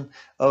explanation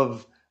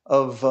of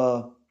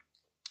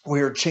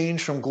we are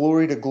changed from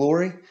glory to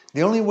glory.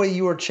 The only way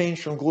you are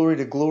changed from glory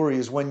to glory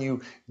is when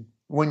you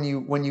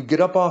get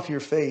up off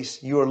your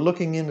face, you are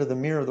looking into the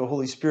mirror of the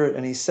Holy Spirit,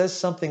 and He says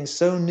something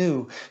so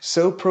new,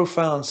 so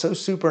profound, so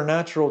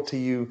supernatural to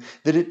you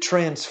that it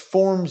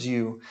transforms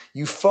you.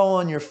 You fall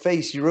on your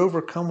face. You're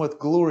overcome with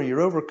glory.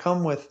 You're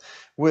overcome with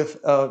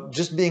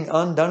just being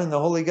undone in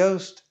the Holy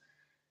Ghost.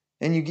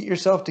 And you get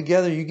yourself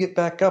together. You get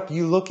back up.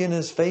 You look in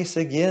His face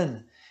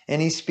again.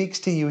 And He speaks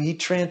to you. He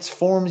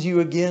transforms you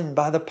again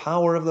by the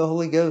power of the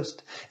Holy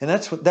Ghost. And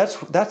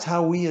that's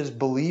how we as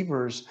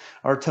believers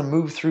are to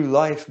move through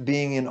life,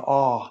 being in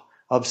awe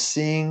of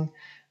seeing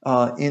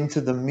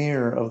into the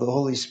mirror of the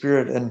Holy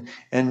Spirit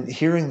and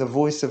hearing the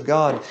voice of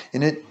God.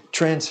 And it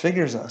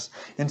transfigures us.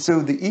 And so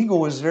the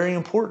eagle is very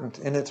important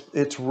in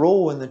its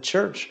role in the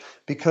church,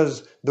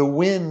 because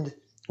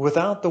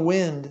without the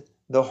wind,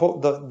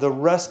 the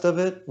rest of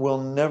it will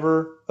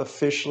never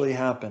officially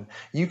happen.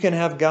 You can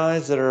have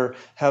guys that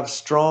have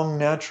strong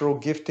natural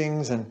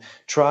giftings and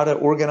try to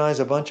organize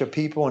a bunch of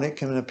people, and it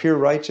can appear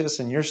righteous,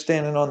 and you're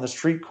standing on the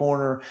street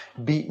corner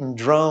beating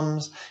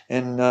drums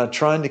and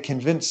trying to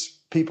convince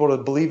people to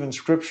believe in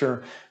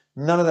Scripture.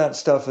 None of that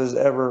stuff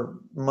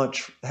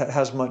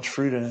has much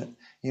fruit in it.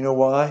 You know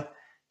why?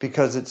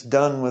 Because it's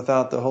done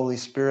without the Holy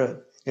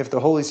Spirit. If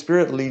the Holy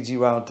Spirit leads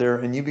you out there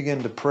and you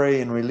begin to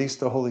pray and release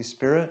the Holy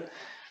Spirit,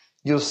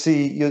 you'll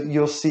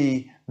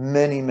see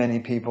many, many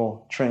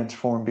people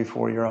transformed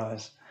before your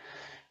eyes.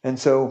 And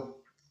so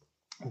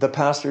the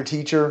pastor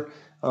teacher,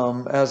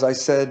 as I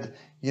said,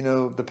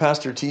 the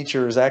pastor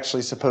teacher is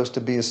actually supposed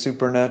to be a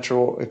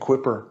supernatural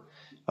equipper.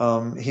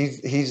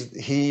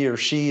 He or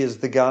she is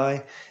the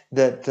guy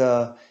that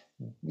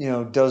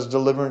does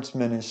deliverance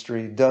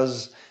ministry,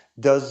 does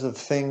the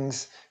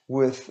things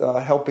with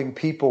helping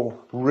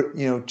people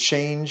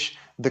change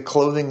the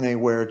clothing they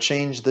wear,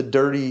 change the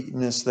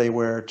dirtiness they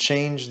wear,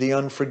 change the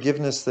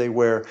unforgiveness they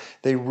wear.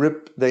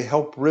 They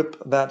help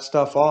rip that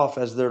stuff off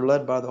as they're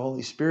led by the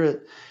Holy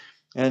Spirit.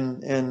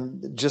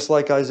 And just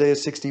like Isaiah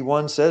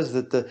 61 says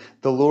that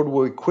the Lord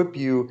will equip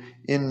you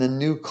in the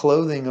new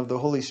clothing of the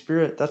Holy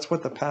Spirit. That's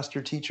what the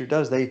pastor teacher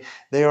does.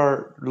 They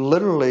are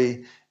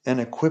literally an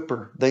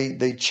equipper.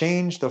 They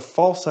change the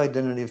false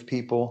identity of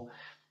people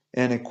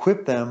and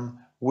equip them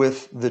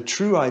with the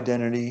true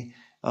identity,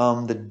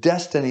 the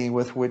destiny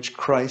with which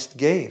Christ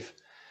gave.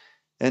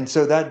 And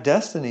so that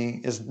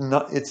destiny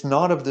it's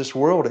not of this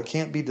world. It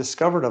can't be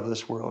discovered of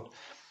this world.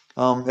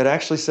 It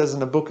actually says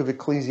in the book of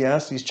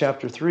Ecclesiastes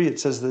chapter 3, it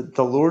says that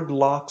the Lord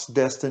locks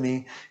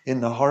destiny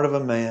in the heart of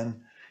a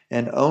man,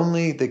 and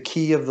only the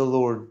key of the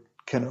Lord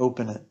can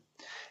open it.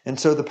 And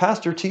so the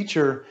pastor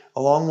teacher,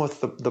 along with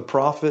the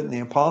prophet and the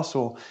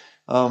apostle,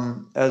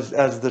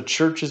 as the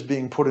church is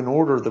being put in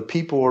order, the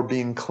people are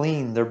being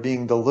cleaned, they're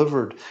being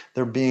delivered,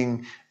 they're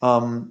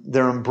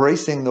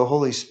embracing the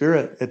Holy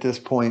Spirit at this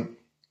point.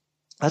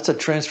 That's a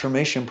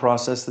transformation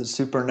process that's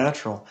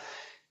supernatural.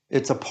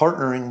 It's a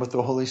partnering with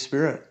the Holy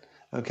Spirit.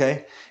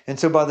 Okay? And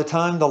so by the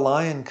time the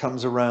lion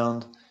comes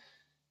around,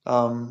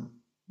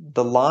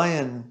 the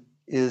lion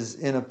is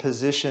in a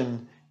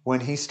position when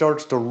he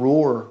starts to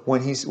roar,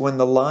 when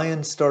the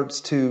lion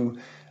starts to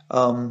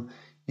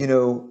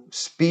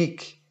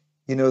speak,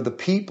 the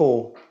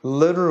people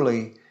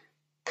literally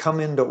come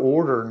into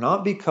order,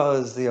 not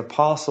because the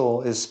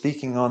apostle is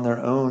speaking on their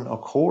own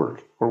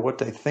accord or what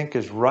they think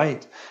is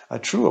right. A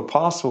true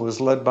apostle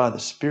is led by the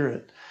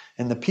Spirit,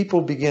 and the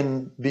people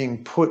begin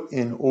being put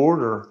in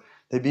order.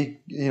 They be,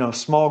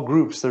 small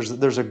groups.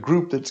 There's a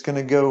group that's going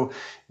to go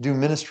do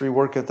ministry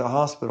work at the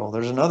hospital.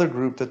 There's another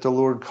group that the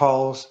Lord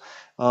calls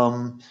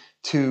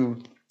to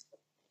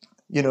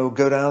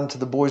go down to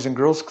the Boys and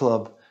Girls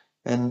Club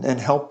and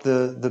help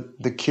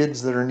the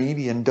kids that are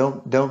needy and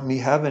don't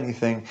have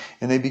anything,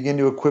 and they begin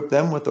to equip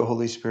them with the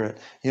Holy Spirit.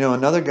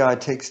 Another guy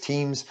takes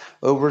teams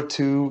over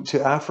to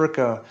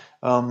Africa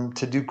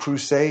to do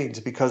crusades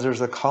because there's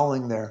a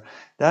calling there.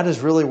 That is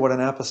really what an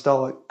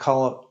apostolic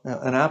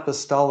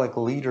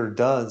leader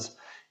does.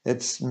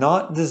 It's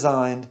not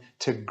designed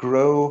to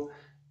grow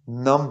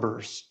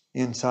numbers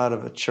inside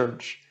of a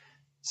church.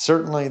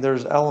 Certainly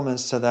there's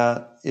elements to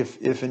that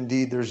if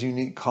indeed there's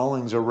unique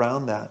callings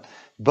around that.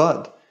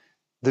 But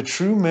the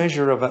true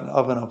measure of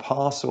an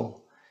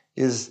apostle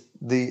is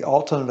the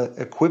ultimate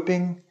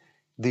equipping,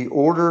 the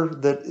order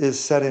that is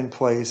set in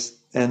place,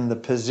 and the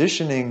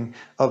positioning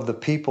of the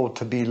people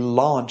to be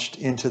launched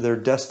into their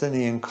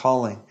destiny and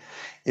calling.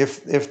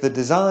 If the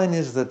design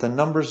is that the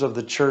numbers of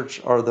the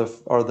church are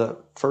the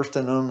first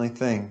and only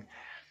thing,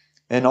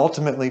 and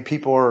ultimately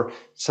people are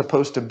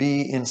supposed to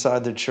be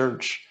inside the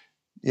church,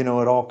 at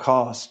all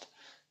cost,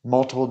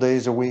 multiple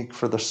days a week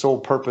for the sole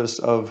purpose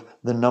of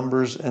the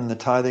numbers and the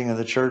tithing of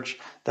the church,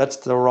 that's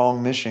the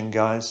wrong mission,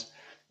 guys.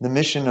 The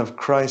mission of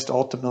Christ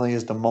ultimately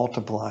is to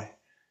multiply.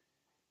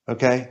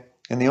 Okay?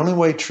 And the only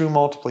way true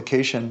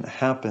multiplication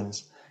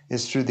happens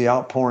is through the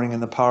outpouring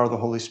and the power of the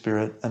Holy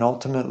Spirit, and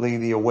ultimately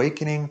the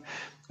awakening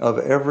of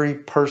every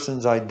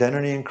person's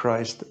identity in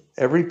Christ.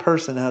 Every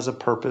person has a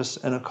purpose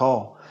and a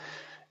call.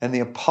 And the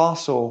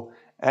apostle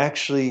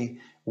actually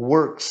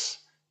works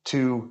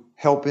to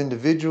help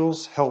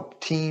individuals,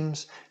 help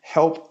teams,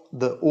 help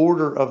the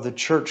order of the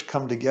church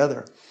come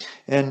together.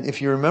 And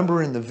if you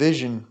remember in the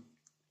vision,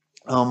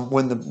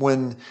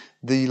 when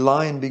the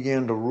lion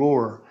began to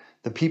roar,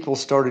 the people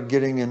started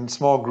getting in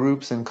small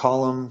groups and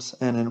columns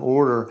and in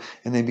order,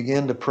 and they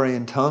began to pray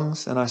in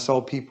tongues, and I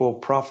saw people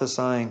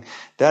prophesying.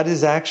 That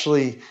is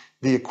actually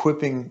the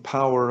equipping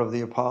power of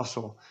the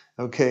apostle,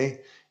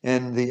 okay?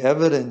 And the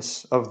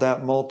evidence of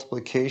that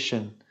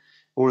multiplication,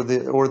 or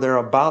there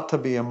about to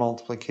be a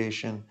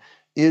multiplication,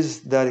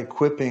 is that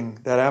equipping,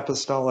 that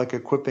apostolic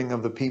equipping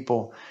of the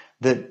people,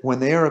 that when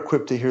they are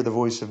equipped to hear the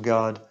voice of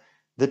God,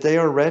 that they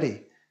are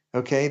ready,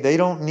 okay? They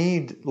don't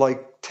need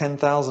like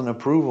 10,000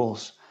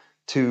 approvals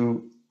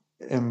to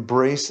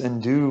embrace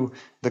and do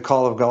the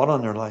call of God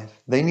on their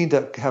life. They need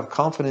to have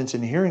confidence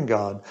in hearing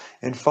God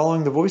and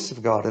following the voice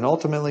of God. And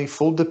ultimately,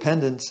 full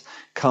dependence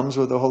comes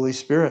with the Holy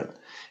Spirit.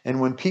 And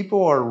when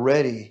people are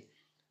ready,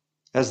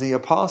 as the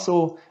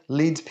apostle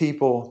leads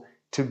people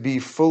to be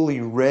fully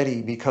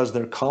ready because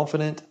they're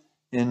confident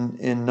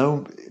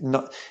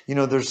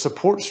there's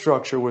support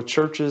structure with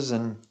churches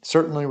and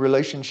certainly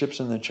relationships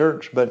in the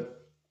church,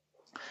 but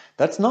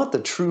that's not the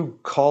true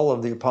call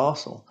of the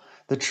apostle.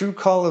 The true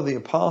call of the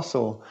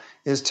apostle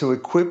is to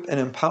equip and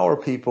empower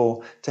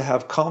people to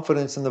have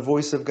confidence in the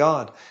voice of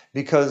God,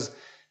 because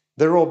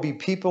there will be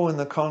people in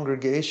the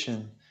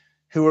congregation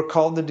who are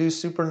called to do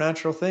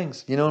supernatural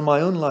things. In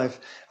my own life,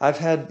 I've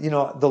had,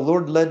 the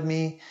Lord led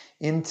me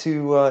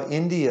into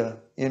India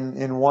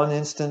in one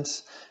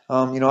instance.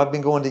 I've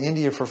been going to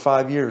India for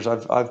 5 years.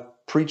 I've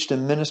preached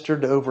and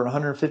ministered to over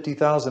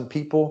 150,000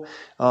 people.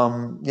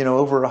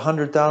 Over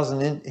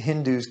 100,000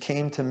 Hindus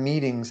came to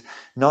meetings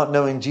not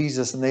knowing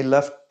Jesus, and they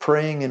left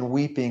praying and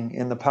weeping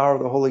in the power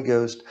of the Holy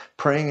Ghost,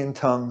 praying in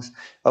tongues,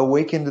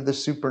 awakened to the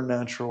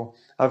supernatural.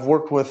 I've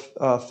worked with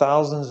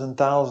thousands and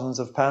thousands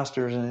of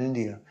pastors in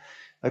India,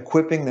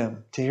 equipping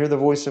them to hear the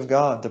voice of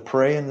God, to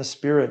pray in the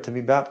Spirit, to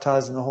be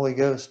baptized in the Holy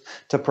Ghost,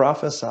 to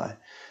prophesy.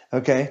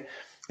 Okay?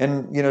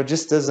 And,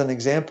 just as an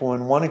example,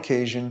 in one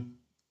occasion,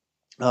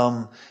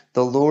 the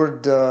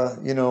Lord,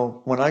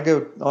 when I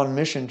go on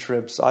mission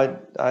trips,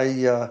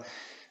 I'm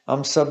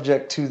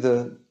subject to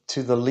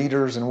the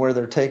leaders and where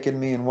they're taking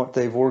me and what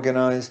they've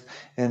organized.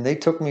 And they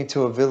took me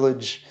to a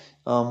village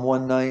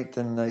one night,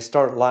 and they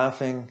start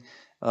laughing.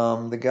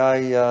 The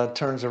guy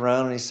turns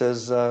around and he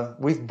says,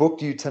 "We've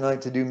booked you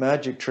tonight to do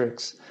magic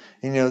tricks."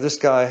 And, this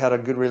guy I had a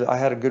good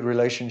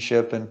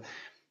relationship, and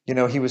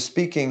he was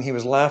speaking, he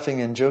was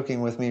laughing and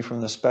joking with me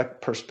from the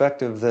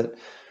perspective that,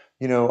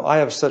 I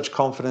have such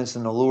confidence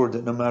in the Lord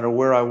that no matter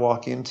where I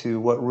walk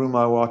into, what room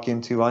I walk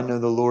into, I know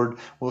the Lord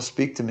will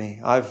speak to me.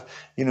 No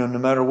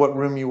matter what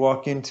room you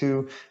walk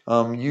into,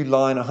 you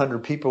line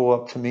 100 people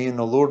up to me, and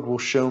the Lord will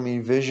show me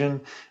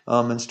vision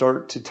and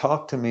start to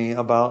talk to me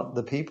about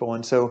the people.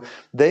 And so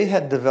they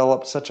had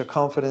developed such a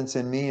confidence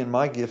in me and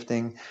my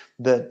gifting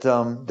that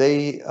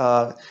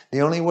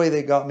the only way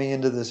they got me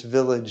into this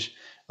village,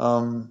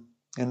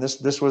 and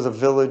this was a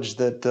village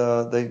that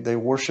they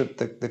worshipped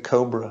the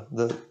cobra,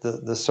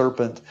 the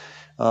serpent,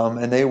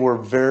 and they were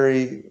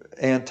very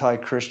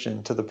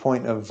anti-Christian to the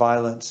point of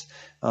violence.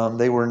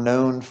 They were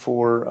known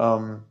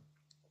for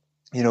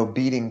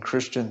beating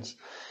Christians,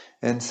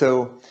 and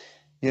so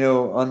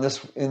in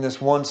this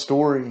one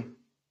story,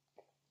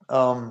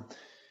 they're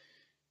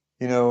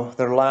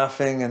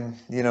laughing, and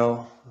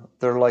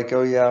they're like,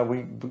 "Oh yeah,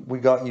 we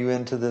got you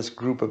into this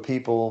group of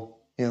people.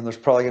 There's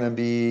probably going to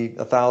be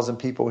 1,000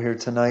 people here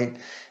tonight,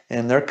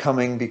 and they're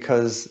coming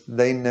because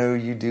they know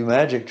you do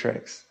magic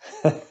tricks."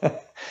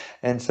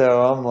 And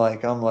so I'm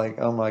like, oh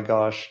my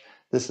gosh,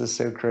 this is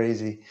so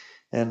crazy.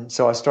 And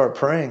so I start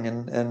praying,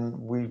 and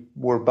we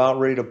were about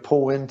ready to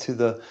pull into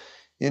the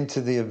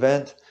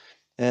event,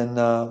 and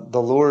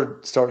the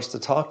Lord starts to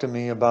talk to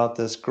me about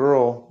this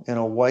girl in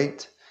a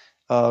white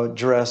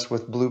dress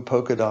with blue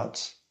polka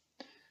dots.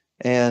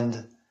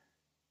 And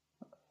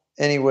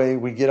anyway,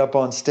 we get up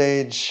on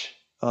stage.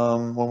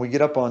 When we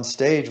get up on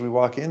stage, we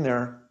walk in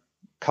there, a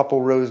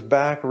couple rows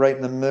back, right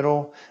in the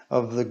middle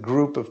of the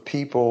group of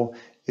people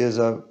is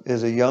a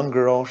young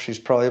girl. She's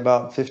probably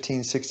about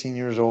 15, 16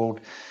 years old.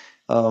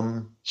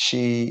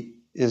 She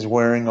is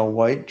wearing a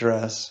white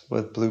dress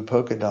with blue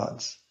polka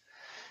dots.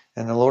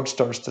 And the Lord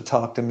starts to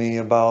talk to me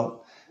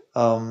about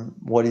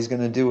what he's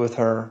going to do with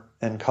her,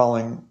 and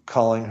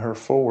calling her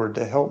forward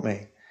to help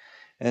me.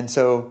 And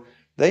so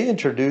they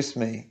introduced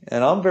me,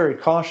 and I'm very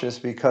cautious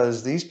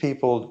because these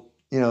people,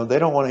 they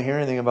don't want to hear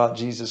anything about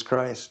Jesus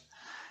Christ.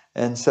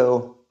 And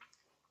so,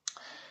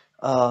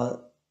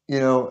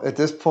 at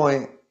this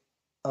point,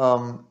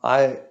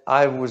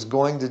 I was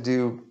going to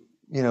do,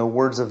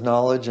 words of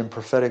knowledge and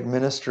prophetic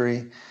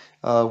ministry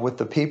with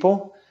the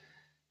people.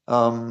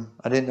 I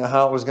didn't know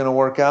how it was going to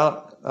work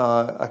out.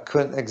 I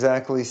couldn't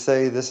exactly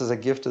say this is a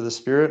gift of the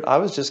Spirit. I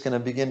was just going to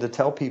begin to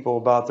tell people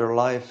about their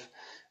life,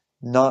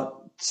 not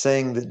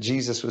saying that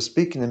Jesus was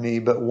speaking to me,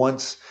 but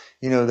once,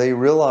 they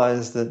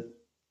realized that,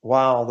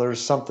 wow,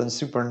 there's something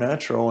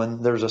supernatural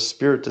and there's a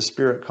spirit to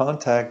spirit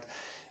contact,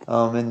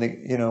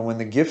 And when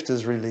the gift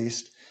is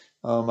released,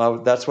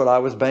 that's what I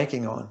was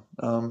banking on.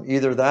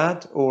 Either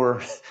that,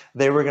 or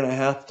they were going to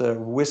have to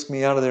whisk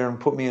me out of there and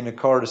put me in a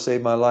car to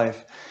save my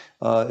life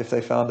if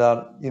they found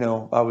out,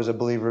 I was a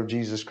believer of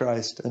Jesus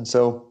Christ. And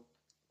so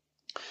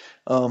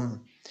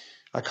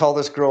I call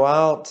this girl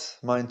out.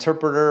 My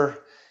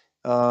interpreter,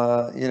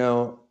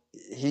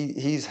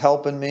 he's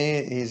helping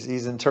me.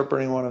 He's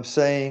interpreting what I'm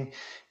saying,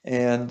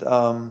 and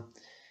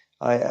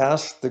I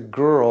asked the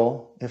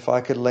girl if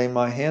I could lay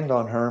my hand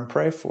on her and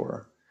pray for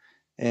her.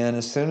 And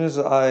as soon as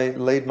I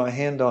laid my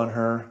hand on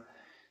her,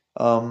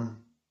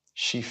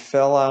 she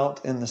fell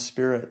out in the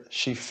spirit.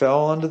 She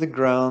fell onto the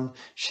ground.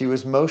 She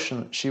was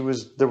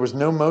there was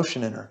no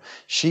motion in her.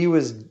 She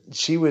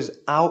was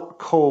out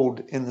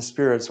cold in the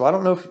spirit. So I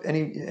don't know if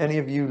any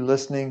of you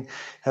listening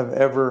have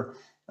ever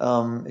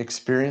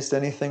experienced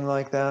anything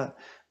like that,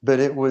 but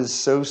it was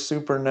so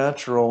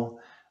supernatural.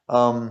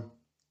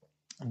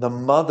 The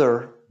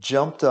mother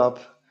jumped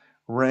up,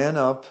 ran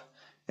up,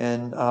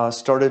 and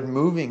started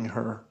moving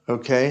her,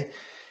 okay?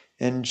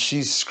 And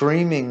she's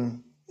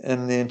screaming,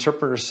 and the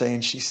interpreter's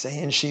saying she's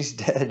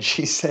dead.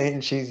 She's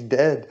saying she's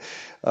dead.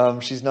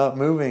 She's not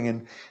moving.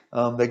 And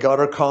they got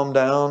her calmed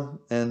down,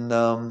 and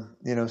the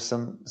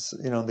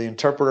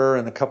interpreter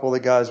and a couple of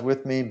the guys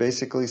with me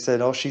basically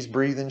said, "Oh, she's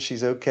breathing,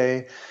 she's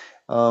okay."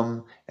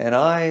 And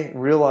I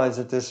realized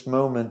at this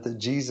moment that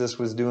Jesus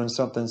was doing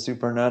something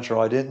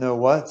supernatural. I didn't know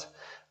what,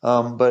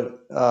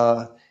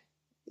 but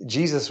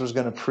Jesus was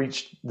going to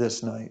preach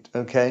this night,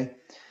 okay?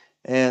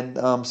 And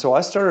so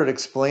I started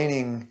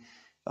explaining,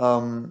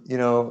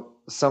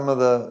 some of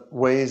the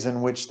ways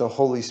in which the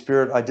Holy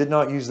Spirit, I did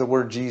not use the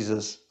word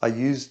Jesus. I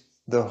used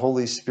the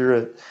Holy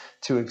Spirit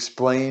to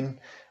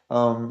explain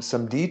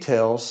some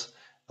details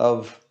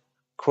of,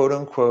 quote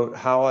unquote,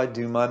 how I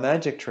do my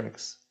magic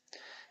tricks.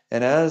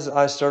 And as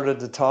I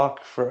started to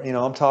talk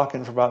I'm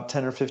talking for about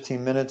 10 or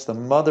 15 minutes, the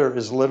mother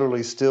is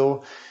literally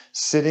still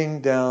sitting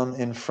down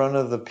in front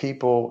of the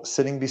people,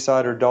 sitting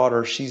beside her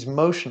daughter. She's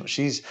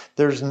motionless.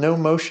 There's no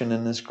motion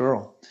in this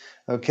girl.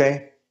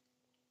 Okay.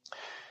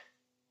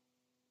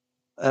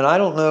 And I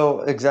don't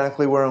know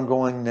exactly where I'm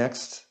going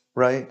next,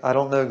 right? I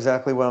don't know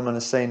exactly what I'm going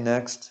to say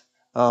next.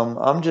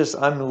 I'm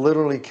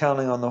literally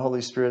counting on the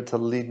Holy Spirit to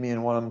lead me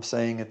in what I'm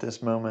saying at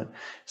this moment.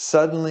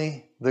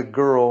 Suddenly the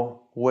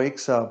girl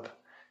wakes up.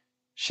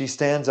 She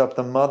stands up.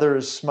 The mother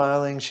is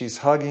smiling. She's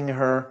hugging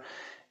her.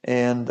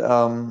 And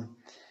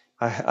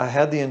I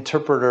had the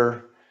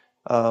interpreter.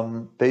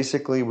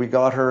 Basically, we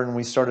got her and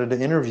we started to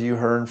interview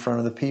her in front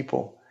of the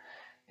people.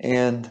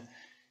 And,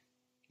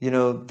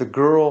 the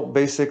girl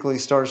basically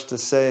starts to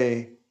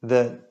say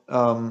that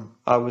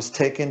I was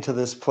taken to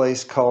this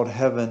place called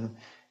heaven,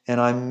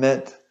 and I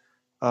met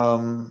a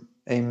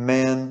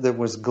man that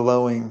was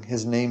glowing.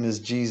 His name is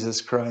Jesus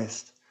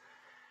Christ.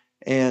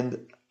 And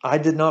I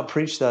did not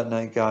preach that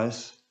night,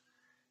 guys.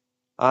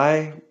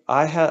 I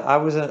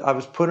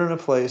was put in a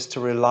place to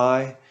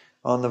rely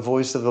on the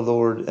voice of the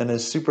Lord, and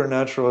as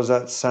supernatural as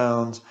that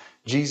sounds,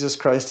 Jesus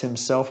Christ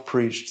himself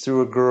preached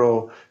through a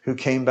girl who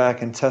came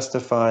back and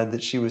testified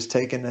that she was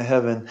taken to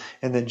heaven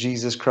and that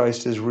Jesus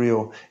Christ is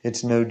real.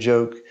 It's no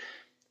joke.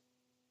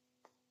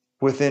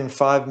 Within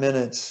 5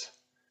 minutes,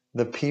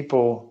 the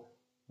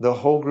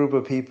whole group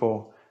of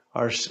people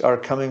are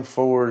coming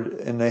forward,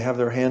 and they have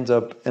their hands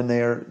up, and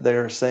they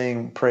are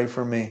saying, "Pray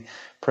for me,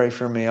 pray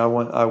for me. I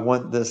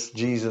want this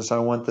Jesus. I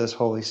want this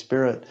Holy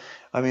Spirit."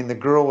 I mean, the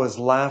girl was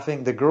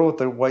laughing. The girl with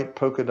the white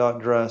polka dot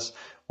dress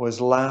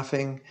was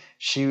laughing.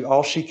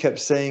 All she kept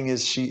saying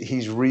is,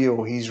 "He's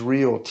real. He's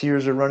real."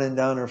 Tears are running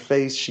down her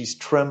face. She's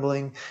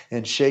trembling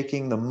and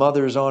shaking. The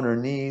mother's on her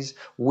knees,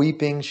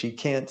 weeping. She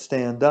can't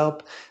stand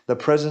up. The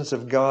presence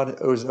of God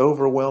is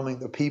overwhelming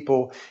the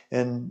people,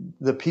 and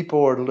the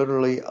people are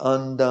literally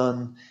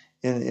undone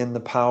in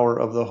the power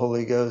of the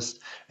Holy Ghost.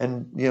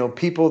 And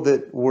people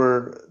that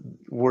were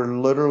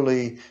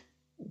literally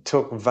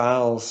took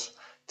vows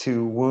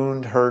to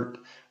wound, hurt,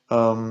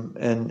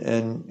 and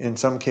in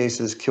some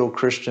cases kill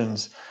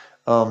Christians.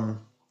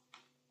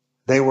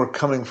 They were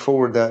coming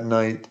forward that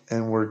night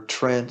and were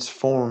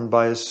transformed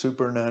by a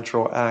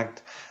supernatural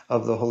act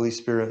of the Holy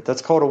Spirit.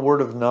 That's called a word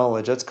of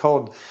knowledge. That's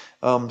called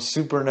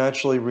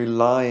supernaturally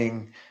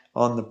relying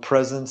on the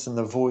presence and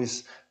the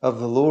voice of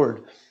the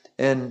Lord.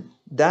 And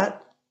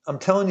that, I'm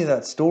telling you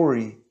that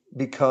story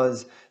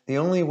because the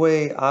only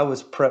way I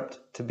was prepped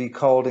to be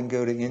called and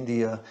go to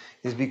India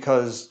is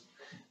because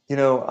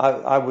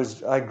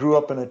I grew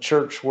up in a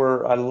church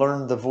where I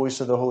learned the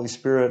voice of the Holy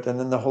Spirit, and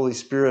then the Holy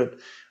Spirit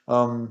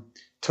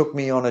took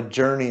me on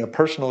a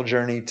personal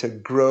journey to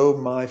grow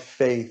my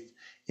faith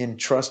in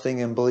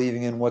trusting and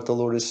believing in what the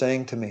Lord is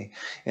saying to me.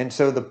 And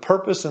so the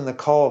purpose and the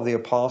call of the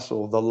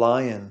apostle, the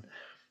lion,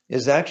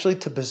 is actually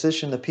to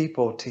position the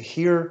people to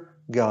hear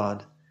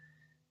God,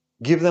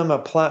 give them a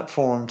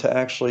platform to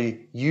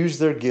actually use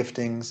their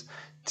giftings,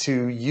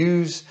 to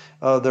use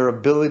their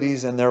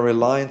abilities and their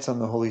reliance on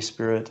the Holy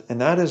Spirit.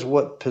 And that is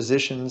what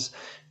positions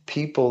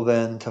people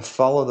then to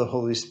follow the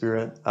Holy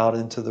Spirit out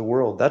into the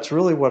world. That's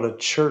really what a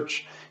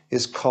church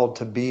is called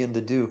to be and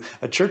to do.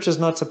 A church is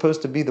not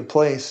supposed to be the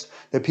place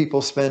that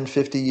people spend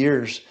 50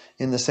 years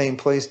in the same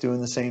place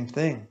doing the same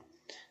thing.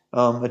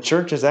 A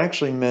church is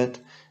actually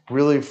meant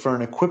really for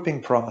an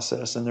equipping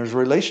process, and there's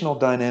relational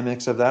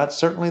dynamics of that.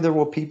 Certainly there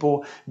will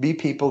be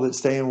people that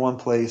stay in one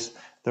place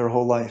their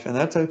whole life, and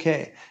that's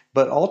okay.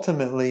 But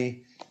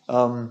ultimately,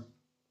 the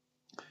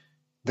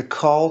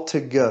call to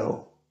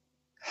go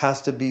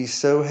has to be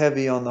so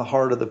heavy on the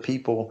heart of the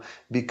people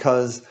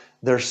because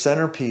their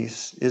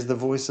centerpiece is the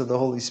voice of the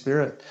Holy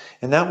Spirit.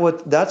 And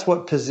that's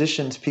what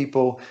positions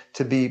people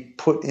to be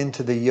put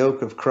into the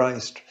yoke of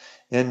Christ.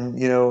 And,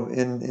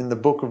 in the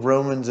book of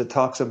Romans, it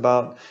talks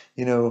about,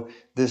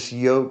 this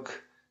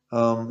yoke.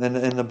 And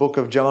in the book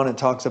of John, it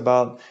talks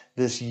about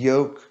this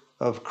yoke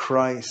of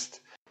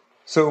Christ.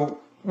 So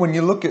when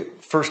you look at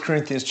 1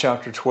 Corinthians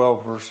chapter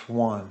 12, verse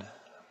 1,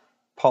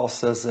 Paul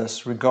says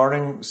this,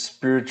 regarding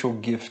spiritual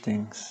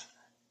giftings,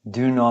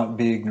 do not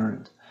be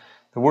ignorant.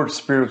 The word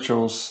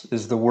spirituals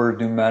is the word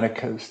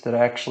pneumatikos that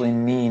actually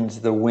means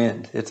the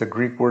wind. It's a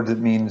Greek word that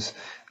means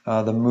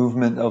the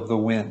movement of the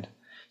wind.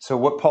 So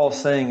what Paul's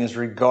saying is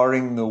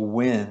regarding the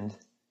wind,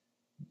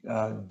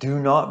 do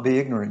not be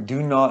ignorant.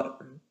 Do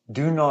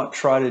not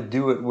try to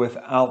do it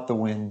without the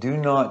wind. Do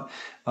not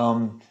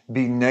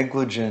be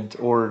negligent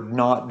or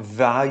not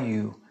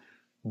value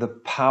the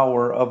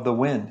power of the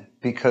wind,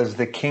 because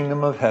the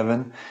kingdom of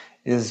heaven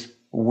is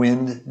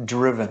wind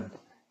driven.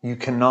 You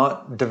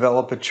cannot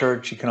develop a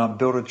church. You cannot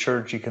build a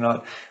church. You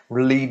cannot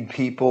lead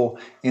people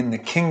in the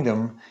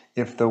kingdom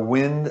if the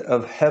wind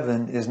of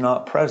heaven is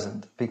not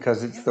present,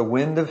 because it's the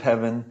wind of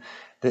heaven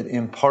that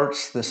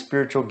imparts the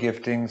spiritual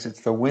giftings.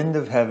 It's the wind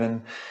of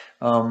heaven.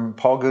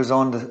 Paul goes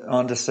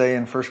on to say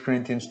in 1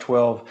 Corinthians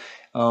 12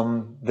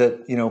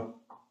 that,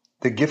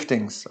 the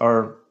giftings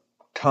are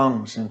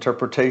tongues,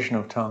 interpretation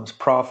of tongues,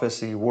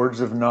 prophecy, words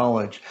of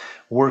knowledge,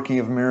 working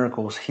of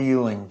miracles,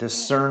 healing,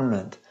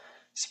 discernment.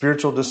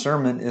 Spiritual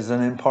discernment is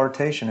an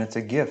impartation. It's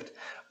a gift.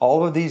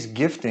 All of these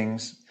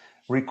giftings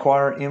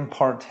require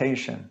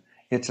impartation.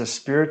 It's a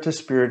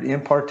spirit-to-spirit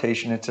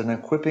impartation. It's an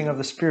equipping of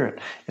the Spirit.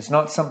 It's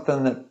not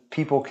something that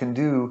people can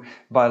do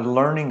by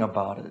learning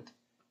about it.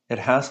 It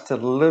has to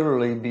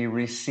literally be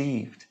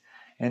received.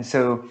 And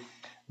so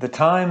the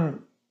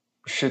time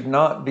should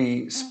not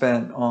be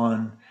spent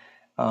on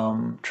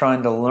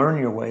trying to learn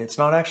your way. It's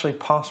not actually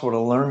possible to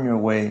learn your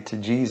way to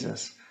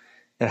Jesus.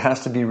 It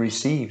has to be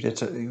received.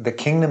 The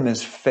kingdom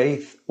is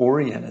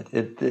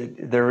faith-oriented.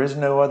 There is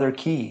no other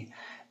key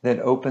that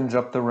opens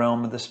up the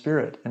realm of the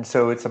Spirit. And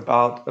so it's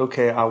about,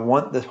 okay, I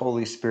want the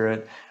Holy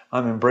Spirit.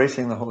 I'm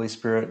embracing the Holy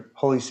Spirit.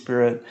 Holy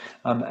Spirit,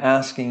 I'm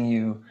asking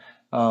you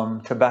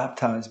to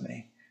baptize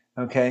me.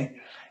 Okay?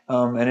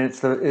 And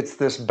it's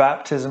this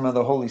baptism of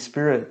the Holy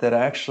Spirit that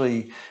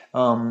actually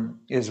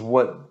is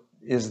what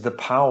is the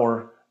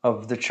power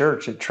of the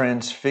church. It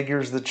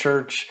transfigures the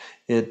church.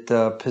 It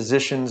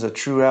positions a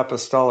true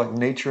apostolic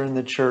nature in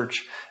the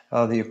church.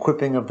 The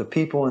equipping of the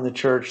people in the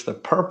church, the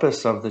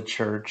purpose of the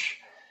church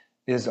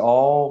is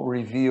all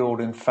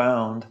revealed and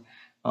found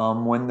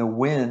when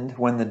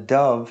the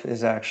dove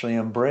is actually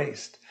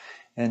embraced.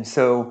 And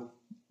so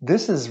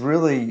this is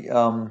really,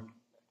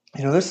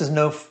 this is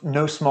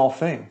no small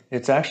thing.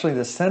 It's actually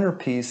the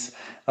centerpiece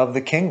of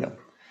the kingdom.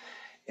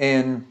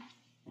 And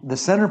the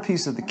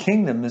centerpiece of the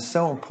kingdom is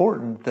so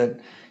important that,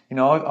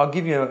 I'll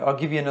give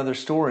you another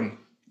story.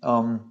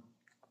 The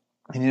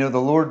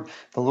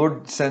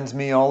Lord sends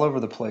me all over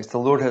the place. The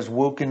Lord has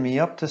woken me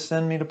up to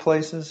send me to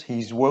places.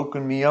 He's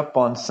woken me up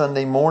on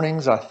Sunday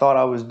mornings. I thought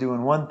I was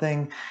doing one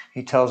thing.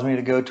 He tells me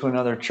to go to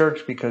another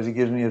church because he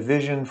gives me a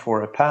vision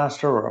for a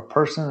pastor or a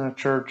person in a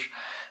church.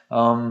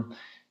 The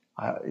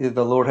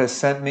Lord has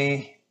sent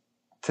me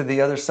to the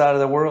other side of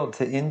the world,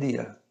 to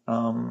India.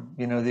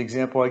 The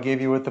example I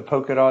gave you with the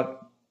polka dot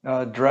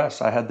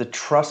dress. I had to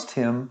trust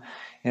him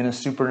in a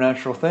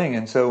supernatural thing.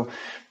 And so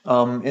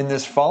in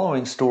this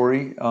following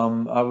story,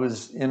 I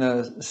was in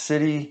a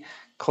city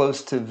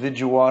close to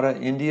Vijayawada,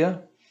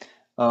 India.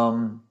 I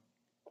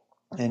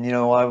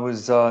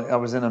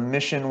was in a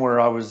mission where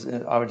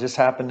I just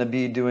happened to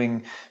be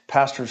doing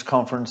pastors'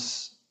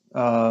 conference,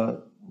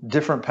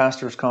 different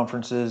pastors'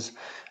 conferences.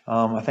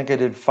 I think I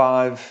did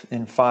 5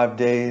 in 5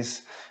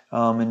 days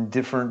in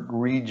different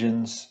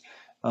regions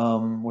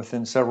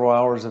within several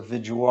hours of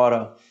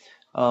Vijayawada.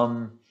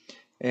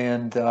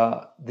 And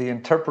the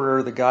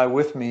interpreter, the guy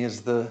with me, is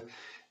he's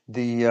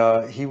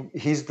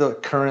the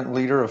current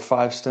leader of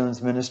Five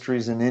Stones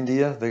Ministries in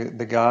India.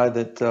 The guy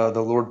that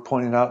the Lord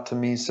pointed out to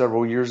me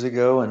several years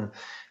ago and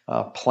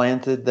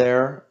planted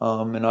there.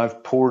 And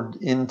I've poured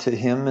into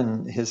him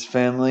and his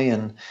family,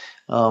 and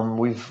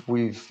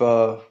we've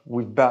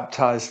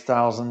baptized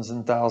thousands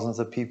and thousands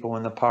of people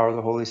in the power of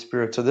the Holy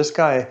Spirit. So this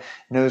guy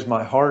knows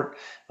my heart.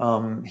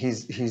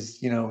 He's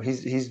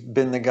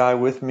been the guy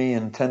with me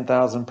in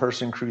 10,000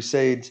 person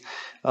crusades.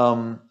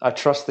 I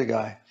trust the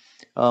guy.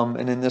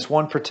 And in this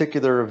one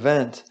particular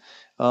event,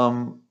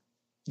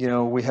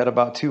 we had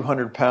about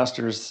 200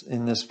 pastors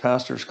in this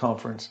pastors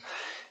conference.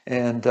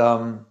 And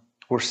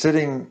we're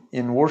sitting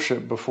in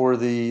worship before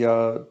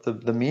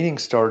the meeting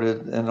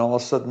started, and all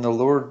of a sudden the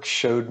Lord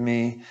showed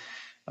me.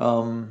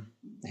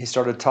 He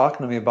started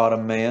talking to me about a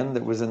man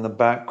that was in the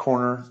back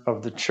corner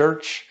of the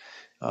church.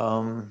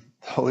 The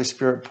Holy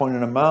Spirit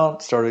pointed him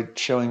out, started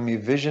showing me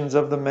visions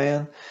of the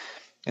man.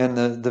 And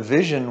the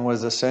vision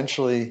was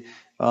essentially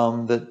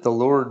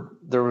that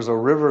there was a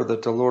river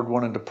that the Lord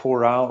wanted to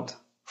pour out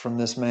from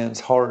this man's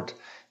heart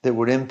that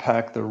would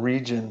impact the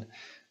region.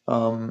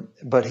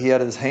 But he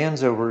had his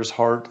hands over his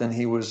heart and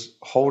he was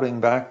holding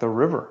back the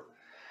river.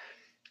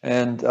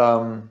 And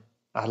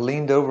I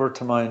leaned over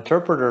to my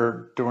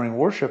interpreter during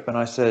worship and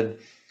I said,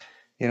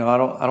 I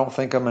don't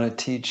think I'm going to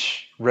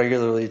teach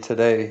regularly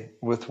today.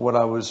 With what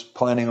I was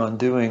planning on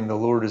doing, the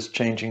Lord is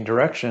changing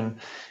direction.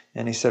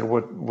 And he said,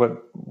 what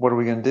are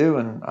we going to do?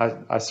 And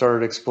I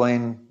started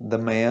explaining the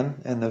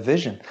man and the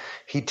vision.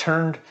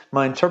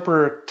 My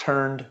interpreter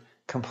turned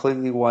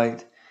completely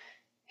white.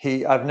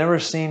 I've never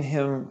seen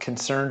him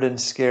concerned and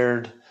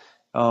scared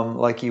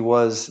like he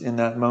was in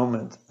that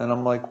moment. And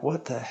I'm like,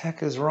 what the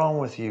heck is wrong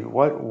with you?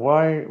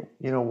 Why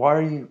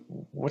are you,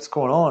 what's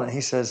going on? And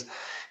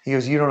he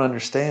goes, you don't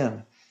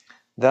understand.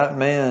 That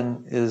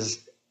man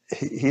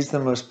he's the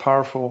most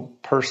powerful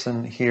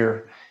person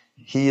here.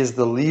 He is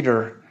the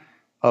leader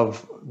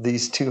of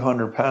these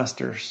 200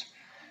 pastors.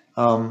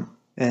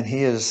 And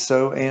he is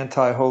so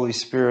anti-Holy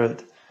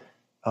Spirit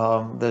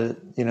that,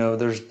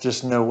 there's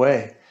just no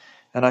way.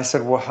 And I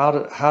said, well,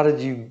 how did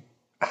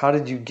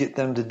you get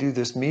them to do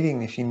this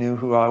meeting if you knew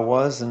who I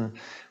was and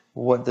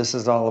what this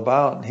is all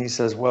about? And he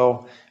says,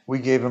 well, we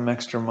gave them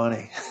extra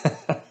money,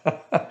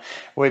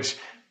 which,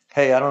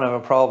 hey, I don't have a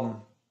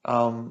problem.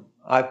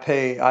 I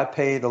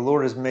pay, the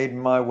Lord has made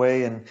my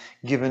way and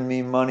given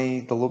me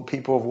money. The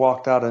people have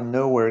walked out of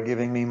nowhere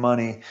giving me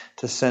money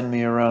to send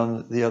me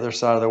around the other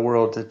side of the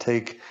world to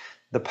take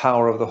the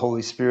power of the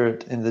Holy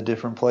Spirit in the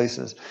different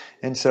places.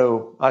 And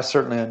so I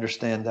certainly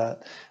understand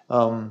that.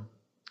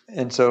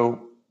 And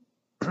so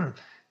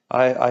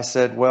I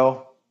said,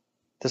 well,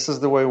 this is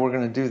the way we're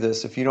going to do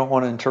this. If you don't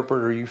want to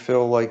interpret or you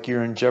feel like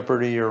you're in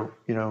jeopardy or,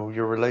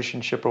 your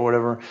relationship or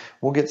whatever,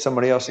 we'll get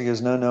somebody else. He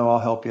goes, no, I'll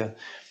help you.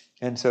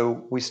 And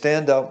so we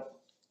stand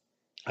up.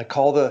 I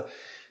call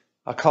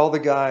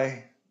the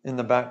guy in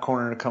the back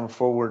corner to come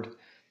forward.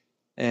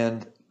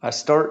 And I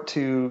start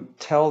to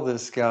tell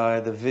this guy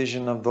the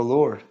vision of the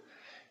Lord,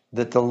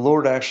 that the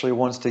Lord actually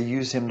wants to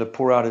use him to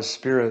pour out his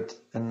Spirit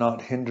and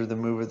not hinder the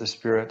move of the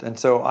Spirit. And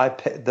so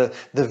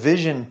the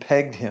vision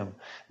pegged him.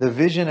 The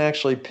vision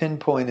actually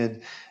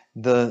pinpointed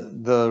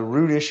the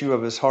root issue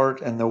of his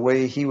heart and the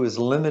way he was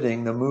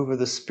limiting the move of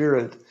the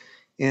Spirit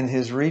in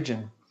his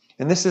region.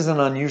 And this isn't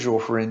unusual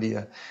for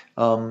India.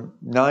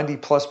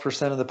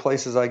 90+% of the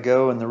places I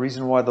go, and the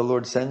reason why the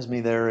Lord sends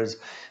me there is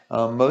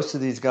most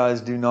of these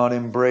guys do not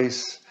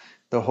embrace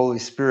the Holy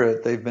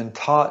Spirit. They've been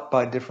taught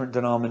by different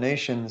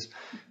denominations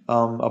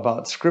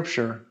about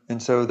Scripture,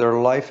 and so their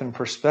life and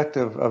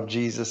perspective of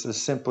Jesus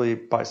is simply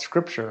by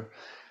Scripture.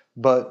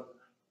 But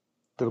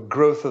the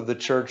growth of the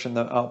church and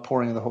the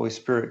outpouring of the Holy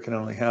Spirit can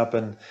only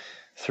happen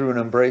through an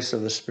embrace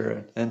of the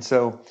Spirit. And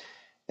so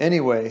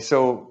anyway,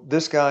 so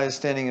this guy is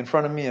standing in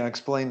front of me. I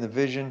explained the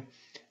vision.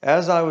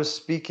 As I was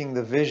speaking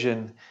the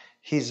vision,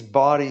 his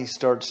body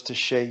starts to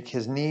shake.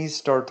 His knees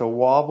start to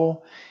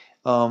wobble.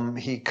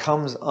 He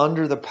comes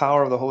under the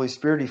power of the Holy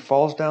Spirit. He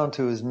falls down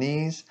to his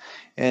knees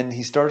and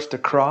he starts to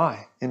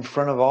cry in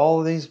front of all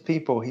of these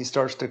people. He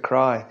starts to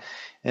cry,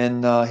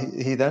 and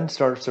he then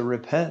starts to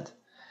repent.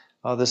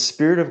 The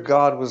Spirit of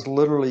God was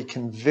literally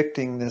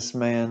convicting this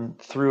man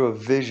through a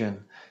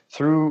vision,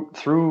 through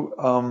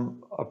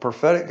a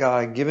prophetic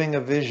guy giving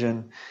a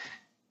vision.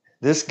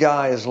 This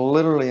guy is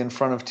literally in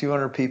front of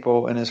 200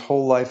 people, and his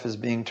whole life is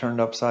being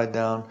turned upside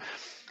down.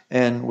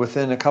 And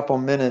within a couple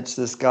minutes,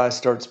 this guy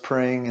starts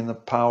praying in the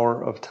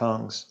power of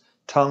tongues.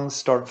 Tongues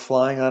start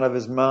flying out of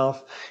his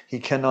mouth. He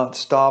cannot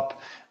stop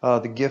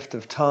the gift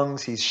of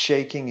tongues. He's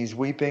shaking, he's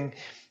weeping.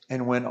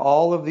 And when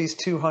all of these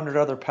 200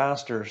 other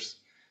pastors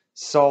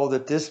saw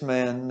that this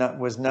man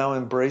was now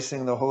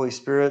embracing the Holy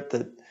Spirit,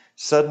 that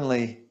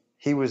suddenly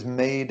he was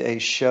made a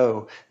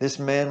show. This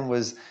man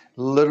was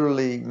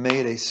literally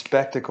made a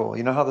spectacle.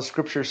 You know how the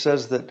Scripture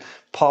says that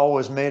Paul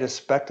was made a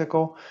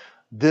spectacle?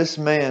 This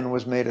man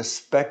was made a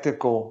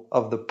spectacle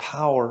of the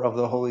power of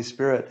the Holy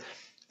Spirit.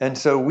 And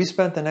so we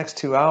spent the next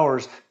 2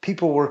 hours,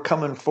 people were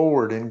coming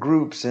forward in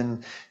groups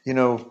and,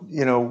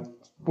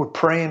 we're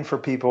praying for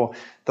people.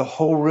 The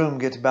whole room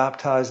gets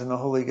baptized in the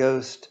Holy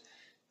Ghost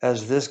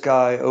as this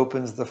guy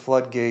opens the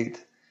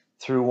floodgate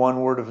through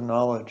one word of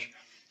knowledge.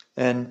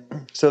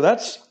 And so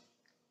that's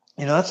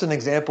an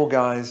example,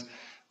 guys,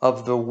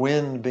 of the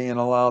wind being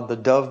allowed, the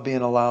dove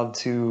being allowed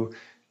to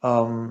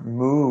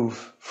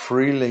move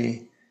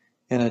freely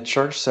in a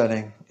church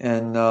setting.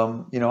 And,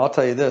 I'll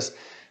tell you this,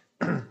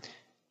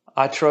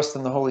 I trust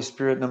in the Holy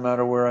Spirit no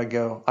matter where I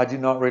go. I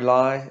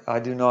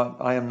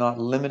am not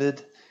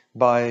limited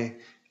by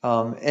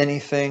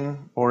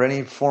anything or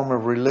any form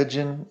of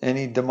religion,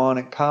 any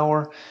demonic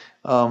power.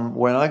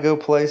 When I go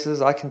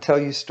places, I can tell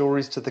you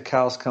stories till the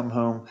cows come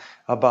home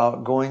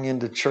about going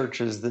into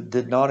churches that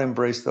did not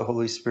embrace the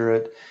Holy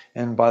Spirit.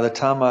 And by the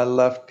time I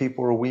left,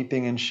 people were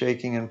weeping and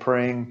shaking and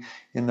praying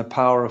in the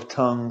power of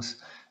tongues,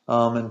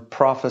 and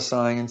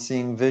prophesying and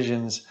seeing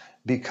visions,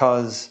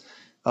 because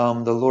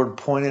the Lord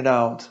pointed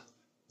out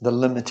the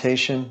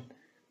limitation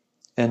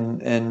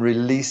and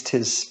released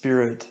His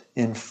Spirit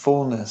in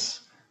fullness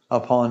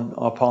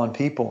upon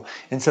people.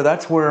 And so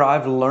that's where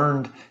I've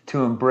learned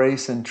to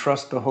embrace and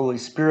trust the Holy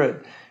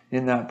Spirit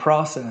in that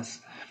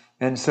process.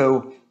 And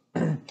so,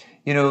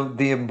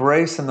 the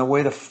embrace and the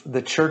way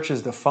the church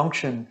is to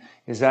function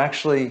is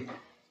actually,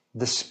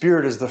 the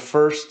Spirit is the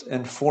first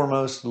and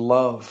foremost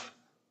love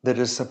that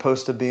is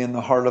supposed to be in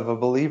the heart of a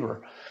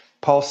believer.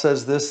 Paul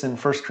says this in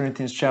 1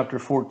 Corinthians chapter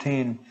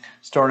 14,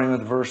 starting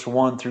with verse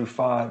 1 through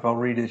 5. I'll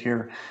read it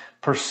here.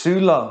 Pursue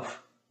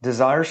love,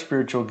 desire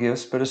spiritual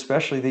gifts, but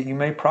especially that you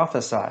may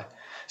prophesy.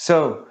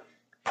 So,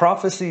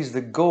 prophecy is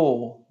the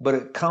goal, but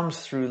it comes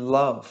through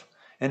love,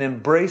 an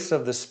embrace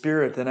of the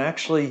Spirit. And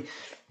actually,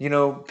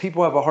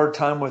 people have a hard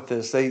time with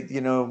this. They,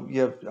 you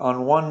have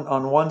on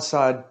one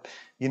side,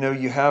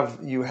 you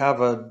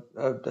have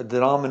a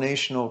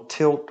denominational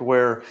tilt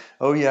where,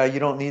 oh yeah, you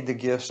don't need the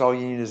gifts, all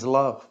you need is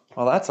love.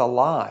 Well, that's a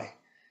lie,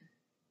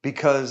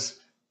 because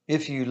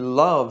if you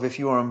love, if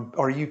you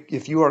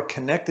are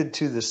connected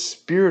to the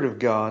Spirit of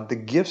God, the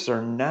gifts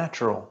are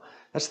natural.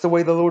 That's the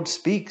way the Lord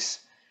speaks.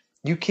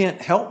 You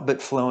can't help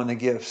but flow in the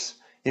gifts.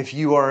 If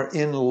you are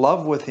in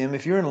love with Him,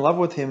 if you're in love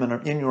with Him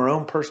in your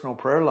own personal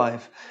prayer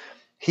life,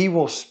 He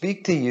will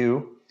speak to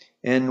you.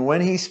 And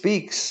when He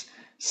speaks,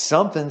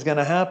 something's going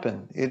to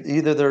happen.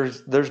 Either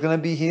there's going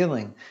to be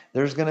healing,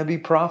 there's going to be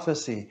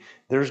prophecy,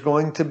 there's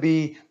going to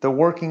be the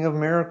working of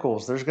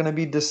miracles, there's going to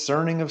be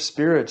discerning of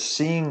spirits,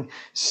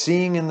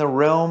 seeing in the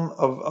realm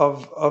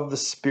of the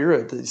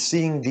Spirit,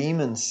 seeing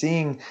demons,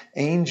 seeing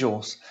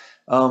angels,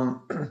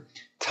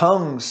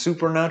 tongues,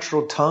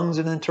 supernatural tongues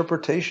and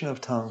interpretation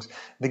of tongues.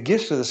 The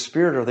gifts of the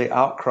Spirit are the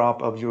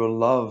outcrop of your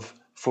love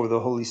for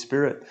the Holy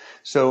Spirit.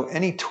 So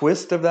any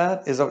twist of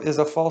that is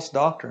a false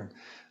doctrine.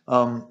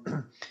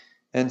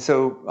 And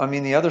so,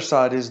 the other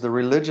side is the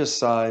religious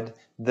side,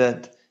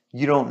 that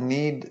you don't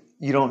need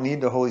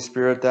the Holy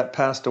Spirit. That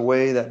passed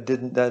away.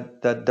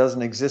 That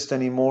doesn't exist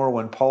anymore.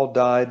 When Paul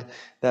died,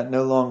 that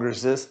no longer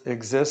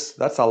exists.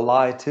 That's a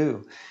lie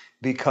too,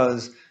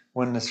 because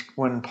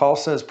when Paul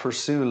says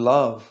pursue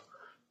love,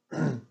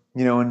 in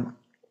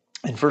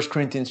 1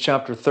 Corinthians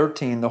chapter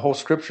 13, the whole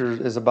Scripture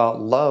is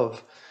about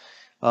love,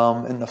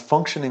 and the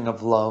functioning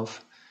of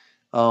love.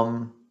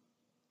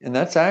 And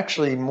that's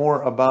actually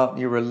more about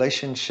your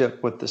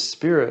relationship with the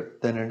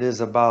Spirit than it is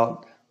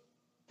about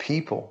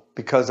people.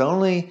 Because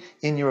only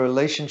in your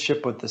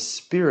relationship with the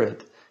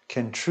Spirit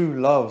can true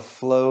love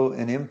flow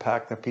and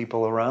impact the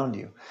people around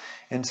you.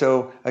 And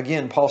so,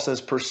 again, Paul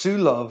says, pursue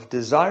love,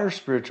 desire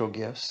spiritual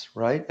gifts,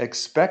 right?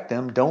 Expect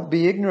them. Don't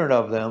be ignorant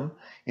of them.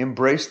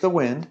 Embrace the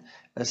wind,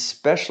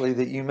 especially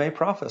that you may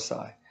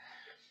prophesy.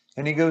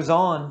 And he goes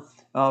on,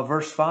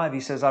 verse 5,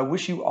 he says, I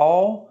wish you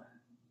all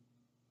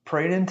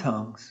prayed in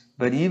tongues,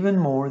 but even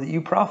more that you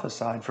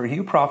prophesied. For he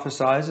who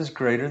prophesies is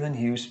greater than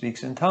he who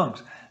speaks in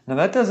tongues. Now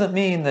that doesn't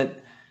mean that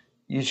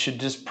you should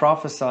just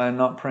prophesy and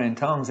not pray in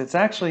tongues. It's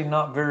actually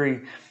not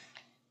very...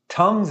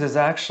 Tongues is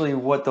actually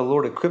what the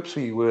Lord equips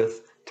you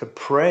with to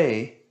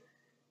pray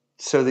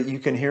so that you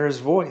can hear His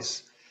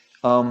voice.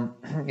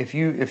 If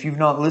you've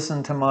not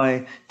listened to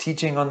my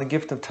teaching on the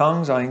gift of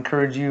tongues, I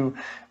encourage you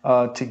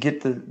to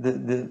get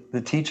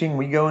the teaching.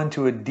 We go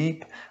into a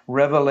deep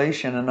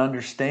revelation and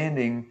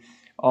understanding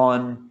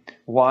on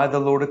why the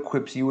Lord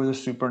equips you with a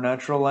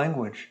supernatural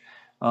language,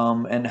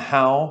 and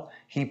how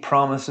He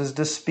promises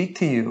to speak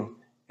to you,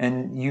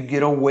 and you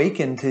get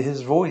awakened to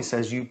His voice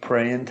as you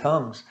pray in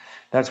tongues.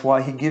 That's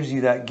why He gives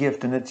you that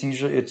gift, and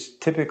it's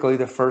typically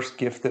the first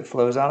gift that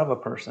flows out of a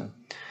person.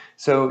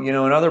 So, in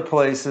other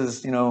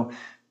places,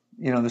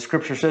 the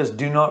Scripture says,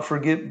 do not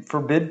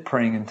forbid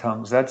praying in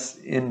tongues. That's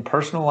in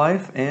personal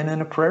life and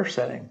in a prayer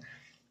setting.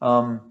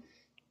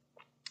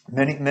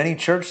 Many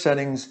church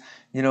settings,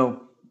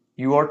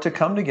 you are to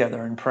come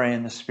together and pray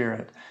in the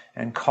Spirit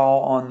and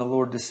call on the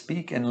Lord to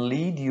speak and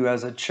lead you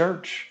as a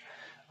church.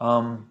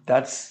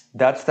 That's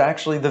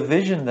actually the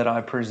vision that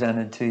I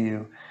presented to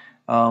you.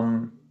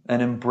 An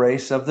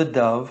embrace of the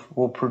dove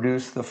will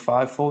produce the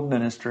fivefold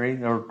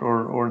ministry,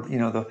 or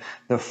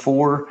the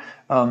four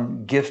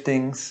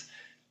giftings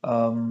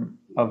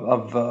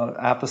of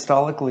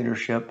apostolic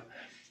leadership,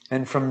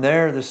 and from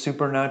there the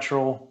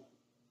supernatural.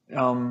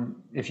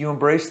 If you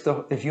embrace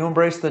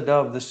the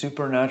dove, the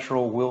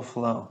supernatural will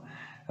flow.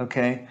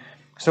 Okay,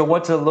 so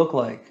what's it look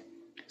like?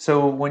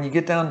 So when you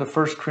get down to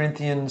 1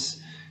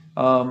 Corinthians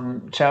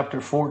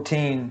chapter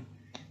 14,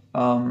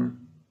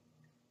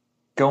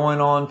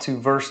 going on to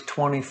verse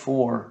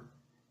 24,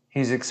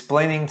 he's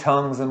explaining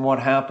tongues and what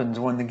happens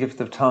when the gift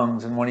of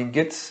tongues. And when he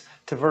gets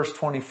to verse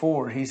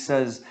 24, he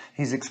says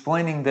he's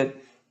explaining that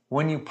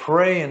when you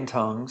pray in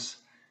tongues,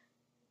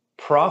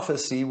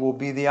 Prophecy will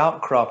be the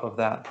outcrop of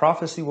that.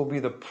 Prophecy will be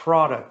the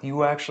product.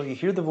 You actually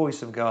hear the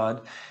voice of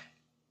God.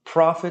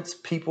 Prophets,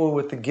 people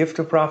with the gift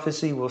of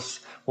prophecy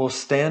will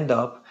stand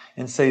up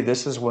and say,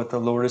 this is what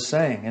the Lord is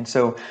saying. And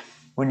so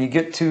when you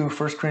get to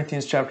 1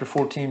 Corinthians chapter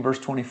 14, verse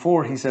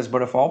 24, he says,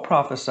 but if all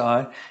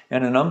prophesy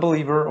and an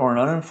unbeliever or an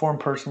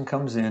uninformed person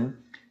comes in,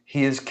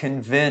 he is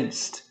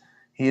convinced,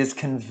 he is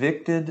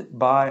convicted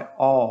by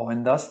all,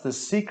 and thus the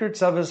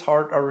secrets of his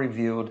heart are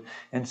revealed.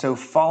 And so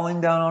falling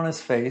down on his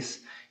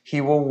face, he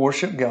will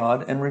worship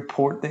God and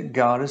report that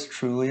God is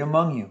truly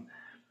among you.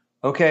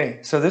 Okay,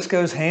 so this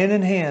goes hand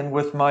in hand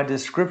with my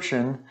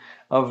description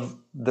of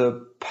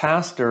the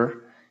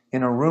pastor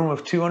in a room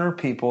of 200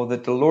 people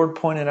that the Lord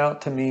pointed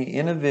out to me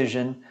in a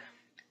vision.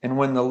 And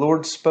when the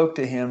Lord spoke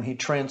to him, he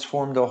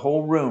transformed the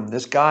whole room.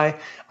 This guy,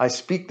 I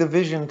speak the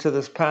vision to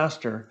this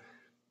pastor,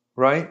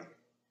 right?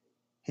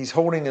 He's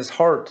holding his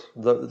heart.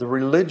 The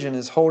religion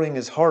is holding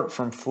his heart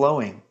from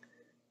flowing.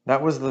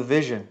 That was the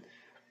vision.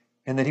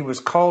 And that he was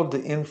called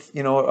to,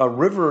 a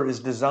river is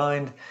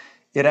designed,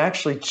 it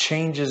actually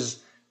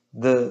changes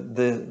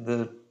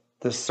the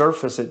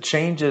surface. It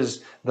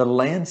changes the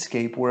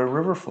landscape where a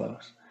river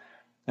flows.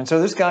 And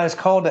so this guy is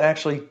called to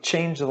actually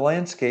change the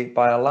landscape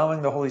by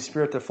allowing the Holy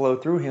Spirit to flow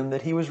through him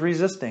that he was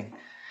resisting.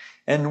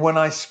 And when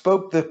I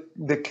spoke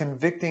the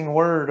convicting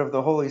word of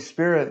the Holy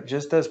Spirit,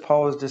 just as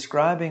Paul is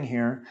describing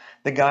here,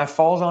 the guy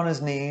falls on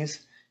his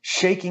knees,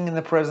 shaking in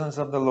the presence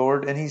of the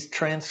Lord, and he's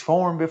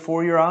transformed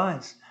before your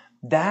eyes.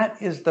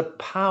 That is the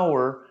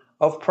power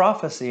of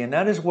prophecy, and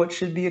that is what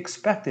should be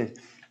expected.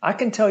 I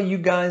can tell you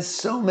guys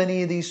so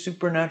many of these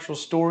supernatural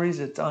stories,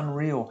 it's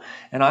unreal.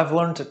 And I've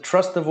learned to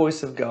trust the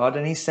voice of God,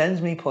 and he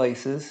sends me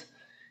places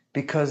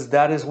because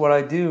that is what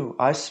I do.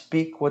 I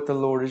speak what the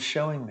Lord is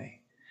showing me.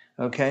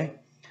 Okay?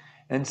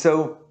 And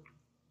so,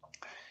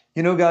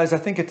 guys, I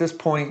think at this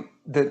point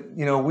that,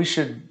 we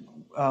should,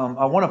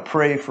 I want to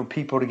pray for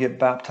people to get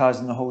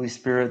baptized in the Holy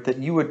Spirit, that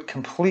you would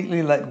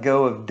completely let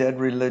go of dead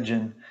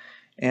religion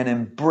and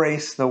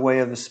embrace the way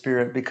of the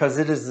Spirit, because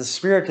it is the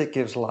Spirit that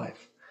gives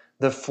life.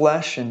 The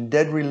flesh and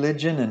dead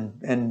religion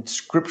and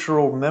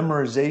scriptural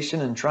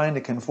memorization and trying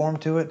to conform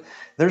to it,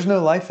 there's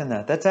no life in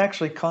that. That's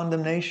actually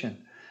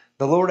condemnation.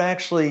 The Lord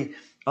actually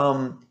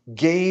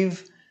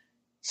gave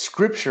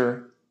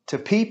scripture to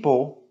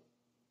people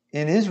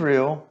in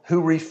Israel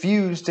who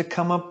refused to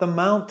come up the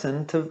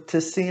mountain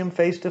to see him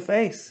face to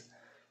face.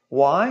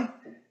 Why?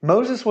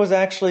 Moses was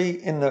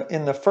actually in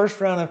the first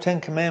round of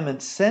 10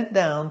 Commandments sent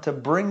down to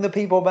bring the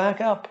people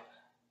back up.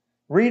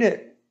 Read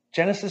it.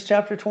 Genesis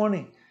chapter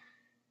 20.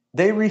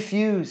 They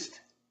refused.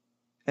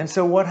 And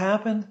so what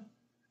happened?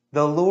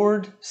 The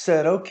Lord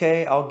said,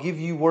 okay, I'll give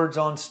you words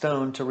on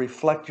stone to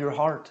reflect your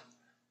heart.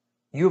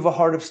 You have a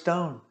heart of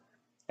stone.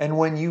 And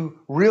when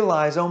you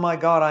realize, oh my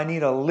God, I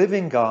need a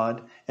living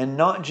God and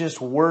not just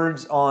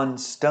words on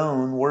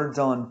stone, words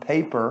on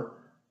paper,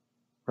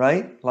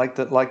 right? Like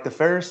the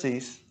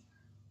Pharisees,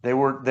 they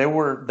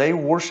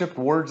worshiped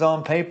words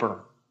on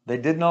paper. They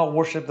did not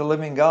worship the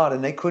living God,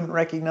 and they couldn't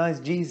recognize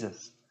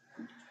Jesus.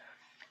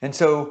 And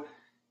so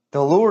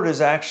the Lord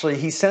is actually,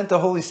 he sent the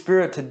Holy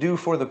Spirit to do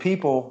for the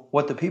people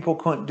what the people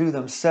couldn't do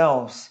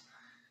themselves.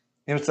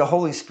 And it's the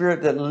Holy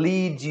Spirit that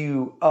leads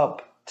you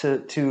up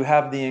to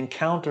have the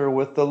encounter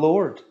with the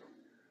Lord.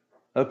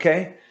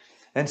 Okay?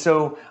 And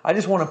so I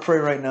just want to pray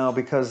right now,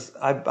 because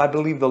I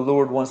believe the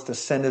Lord wants to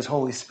send his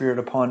Holy Spirit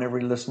upon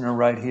every listener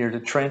right here to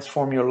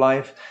transform your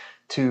life,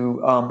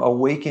 to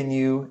awaken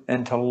you,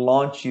 and to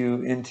launch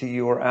you into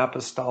your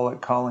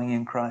apostolic calling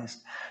in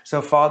Christ.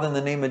 So Father, in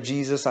the name of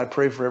Jesus, I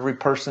pray for every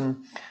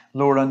person,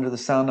 Lord, under the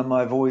sound of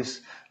my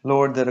voice,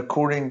 Lord, that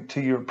according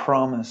to your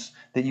promise,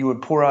 that you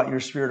would pour out your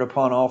Spirit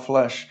upon all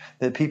flesh,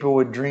 that people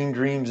would dream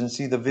dreams and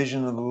see the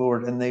vision of the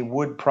Lord, and they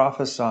would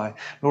prophesy.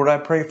 Lord, I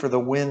pray for the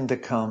wind to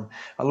come.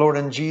 Lord,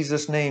 in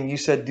Jesus' name, you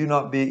said, do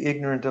not be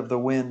ignorant of the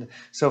wind.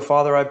 So,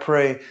 Father, I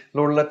pray,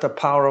 Lord, let the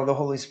power of the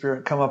Holy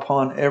Spirit come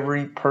upon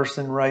every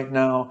person right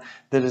now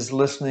that is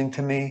listening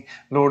to me.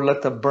 Lord,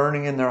 let the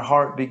burning in their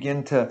heart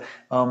begin to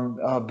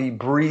be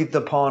breathed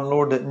upon,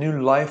 Lord, that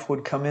new life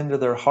would come into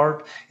their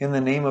heart in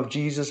the name of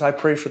Jesus. I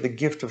pray for the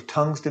gift of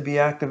tongues to be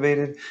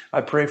activated.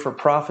 I pray for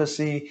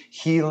prophecy,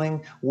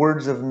 healing,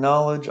 words of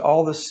knowledge,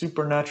 all the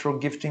supernatural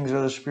giftings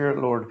of the Spirit,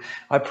 Lord.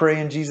 I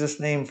pray in Jesus'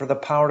 name for the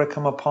power to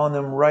come upon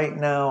them right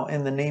now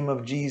in the name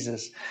of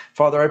Jesus.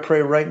 Father, I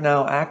pray right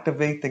now,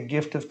 activate the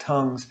gift of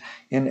tongues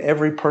in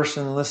every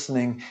person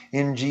listening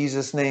in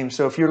Jesus' name.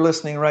 So if you're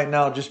listening right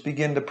now, just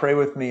begin to pray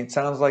with me. It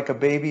sounds like a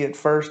baby at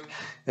first.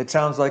 It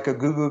sounds like a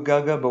goo goo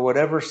gaga, but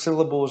whatever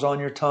syllable is on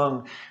your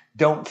tongue,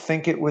 don't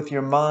think it with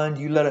your mind.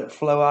 You let it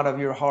flow out of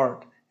your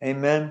heart.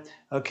 Amen.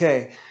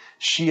 Okay.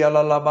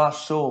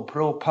 Shialalabaso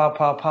pro pa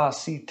pa pa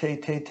si te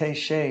te te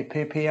she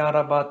pepe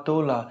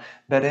arabatula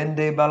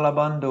berende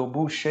balabando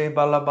bushe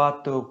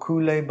balabato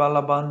kule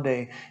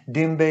balabande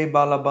dimbe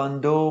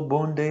balabando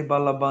bonde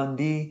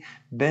balabandi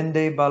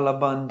bende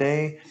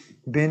balabande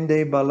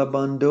binde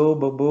balabando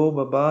babo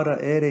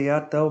babara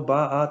ereato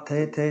ba a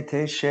te te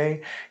te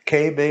she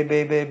ke be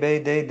be be be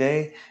de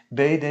de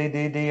Be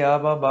de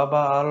aba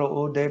baba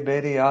alo ude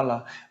beri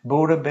ala.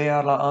 Bora be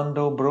ala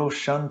ando bro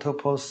shanto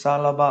po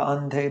salaba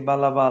ante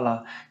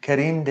balabala.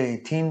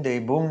 Kerinde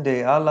tinde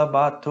bunde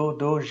alabato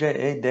doje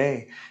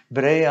ede.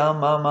 Brea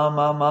mama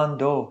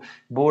mamando.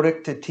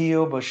 Borek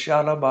tetio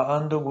bashala ba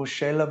ando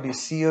bushela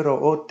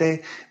bisiero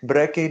ote.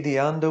 Breke di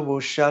ando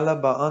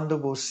bushala ba ando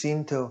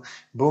businto.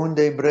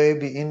 Bunde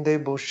brebi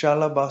inde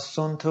bushala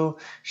basunto.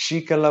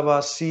 Shikala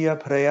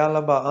basia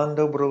preala ba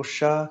ando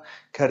brosha.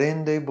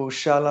 Karinde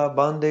bushala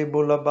bande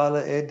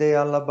bulabala ede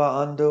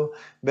alaba ando.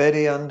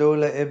 Beri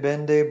andole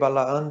ebende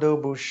bala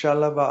ando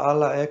bushala ba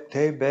ala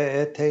ekte be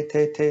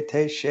ete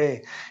te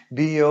she.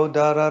 Bio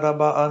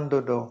dararaba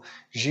andodo.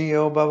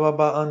 Gio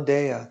bababa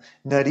andea.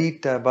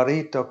 Narita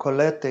barito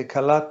colete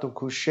calato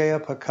kushea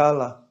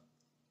pakala.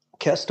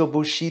 Kesto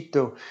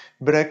bushito.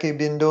 Breke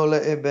bindola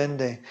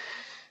ebende.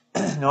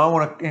 Now I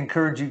want to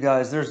encourage you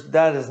guys.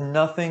 That is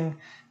nothing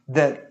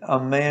that a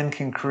man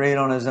can create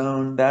on his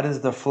own. That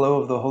is the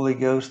flow of the Holy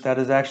Ghost. That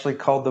is actually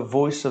called the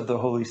voice of the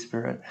Holy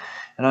Spirit.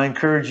 And I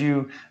encourage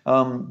you,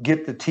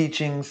 get the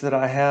teachings that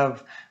I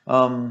have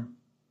on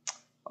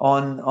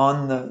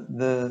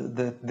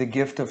the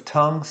gift of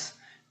tongues.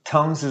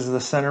 Tongues is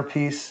the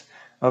centerpiece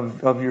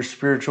of your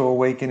spiritual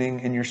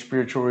awakening and your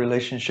spiritual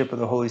relationship with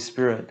the Holy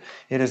Spirit.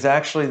 It is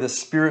actually the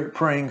Spirit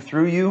praying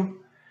through you.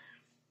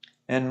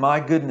 And my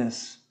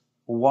goodness,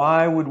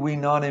 why would we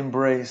not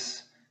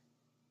embrace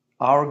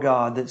our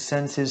God that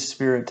sends His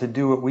Spirit to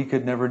do what we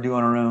could never do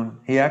on our own?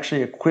 He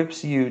actually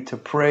equips you to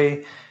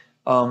pray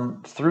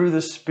through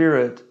the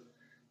Spirit,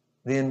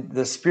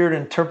 the Spirit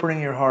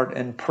interpreting your heart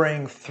and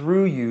praying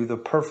through you the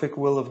perfect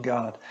will of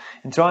God.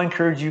 And so I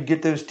encourage you,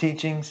 get those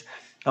teachings,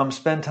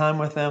 spend time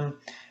with them.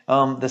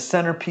 The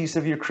centerpiece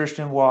of your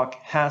Christian walk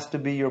has to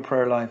be your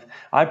prayer life.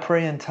 I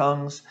pray in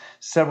tongues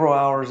several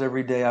hours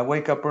every day. I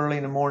wake up early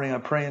in the morning, I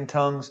pray in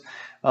tongues.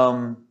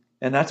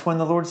 And that's when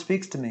the Lord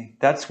speaks to me.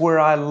 That's where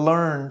I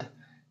learned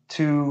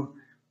to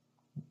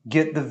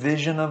get the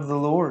vision of the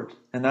Lord.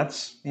 And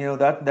that's,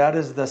 that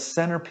is the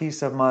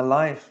centerpiece of my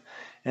life.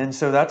 And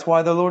so that's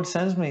why the Lord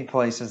sends me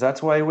places.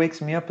 That's why He wakes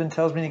me up and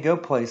tells me to go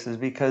places,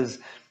 because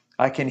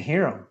I can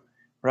hear Him,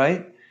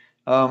 right?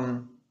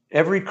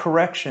 Every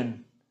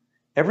correction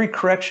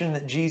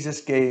that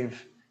Jesus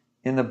gave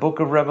in the book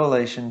of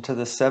Revelation to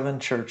the 7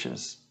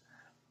 churches,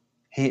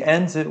 He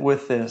ends it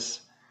with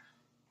this: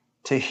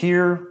 to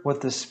hear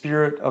what the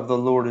Spirit of the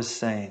Lord is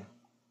saying.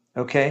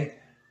 Okay?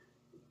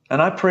 And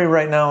I pray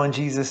right now in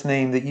Jesus'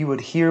 name that you would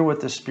hear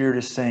what the Spirit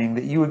is saying,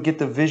 that you would get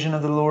the vision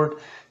of the Lord,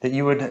 that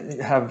you would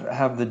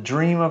have the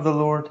dream of the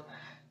Lord,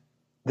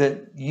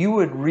 that you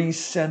would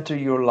recenter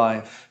your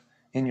life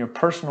in your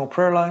personal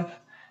prayer life,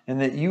 and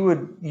that you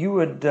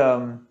would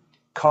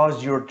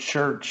cause your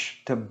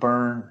church to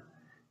burn,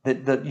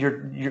 that your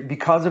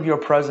because of your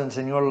presence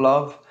and your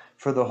love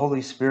for the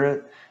Holy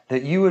Spirit,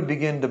 that you would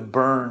begin to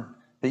burn.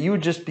 That you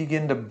would just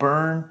begin to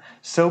burn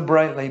so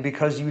brightly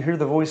because you hear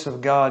the voice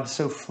of God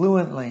so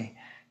fluently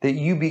that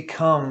you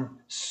become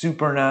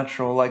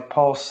supernatural, like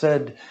Paul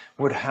said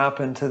would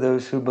happen to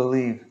those who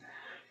believe.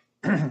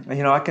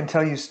 I can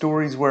tell you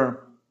stories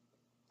where,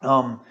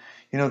 the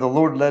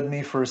Lord led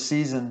me for a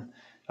season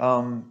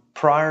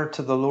prior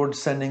to the Lord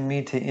sending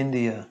me to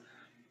India.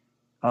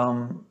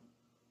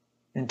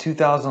 In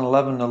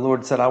 2011, the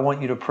Lord said, I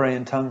want you to pray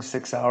in tongues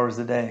 6 hours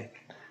a day.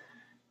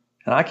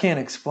 And I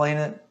can't explain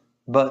it.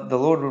 But the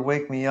Lord would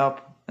wake me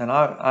up, and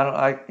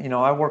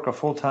I work a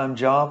full-time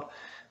job,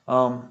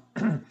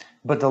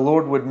 but the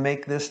Lord would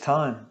make this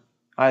time.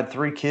 I had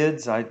 3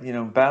 kids,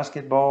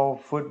 basketball,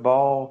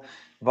 football,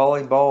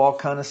 volleyball, all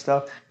kind of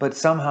stuff. But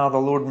somehow the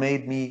Lord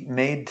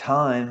made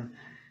time,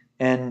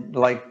 and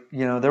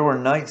there were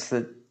nights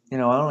that I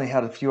only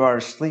had a few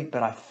hours sleep,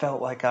 but I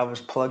felt like I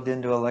was plugged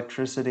into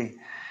electricity.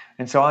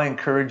 And so I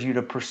encourage you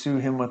to pursue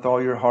Him with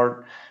all your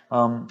heart.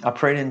 I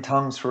prayed in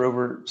tongues for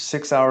over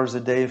 6 hours a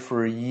day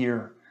for a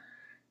year.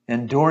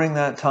 And during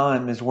that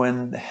time is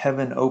when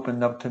heaven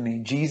opened up to me.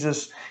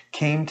 Jesus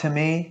came to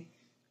me.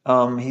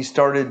 He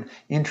started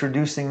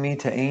introducing me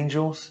to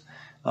angels.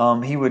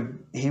 He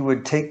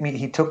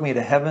took me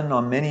to heaven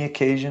on many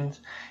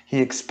occasions. He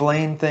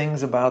explained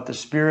things about the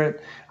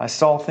Spirit. I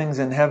saw things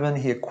in heaven.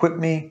 He equipped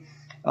me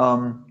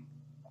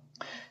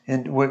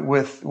and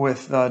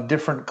with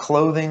different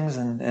clothings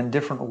and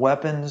different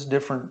weapons,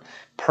 different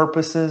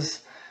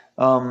purposes.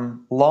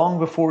 Long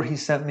before He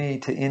sent me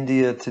to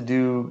India to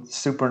do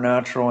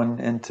supernatural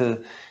and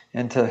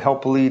to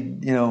help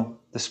lead,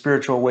 the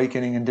spiritual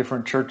awakening in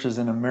different churches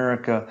in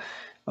America,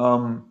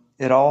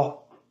 it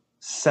all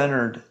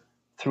centered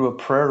through a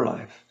prayer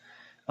life.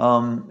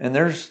 And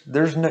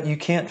there's no, you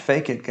can't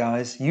fake it,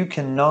 guys. You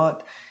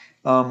cannot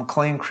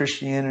claim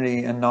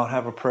Christianity and not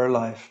have a prayer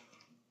life,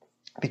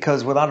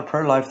 because without a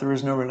prayer life, there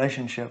is no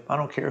relationship. I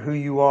don't care who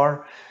you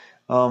are.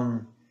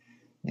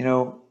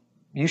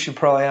 You should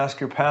probably ask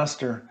your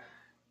pastor,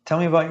 tell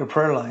me about your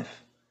prayer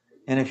life.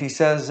 And if he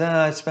says,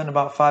 I spend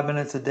about 5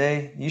 minutes a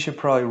day, you should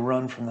probably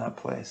run from that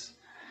place.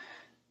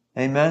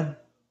 Amen?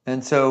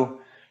 And so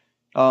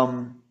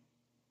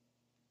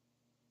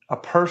I A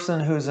person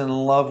who's in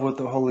love with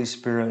the Holy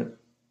Spirit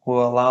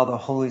will allow the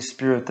Holy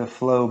Spirit to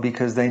flow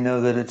because they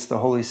know that it's the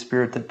Holy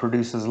Spirit that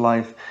produces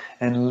life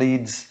and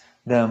leads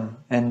them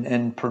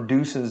and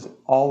produces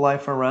all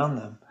life around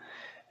them.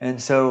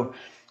 And so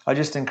I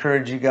just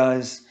encourage you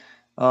guys,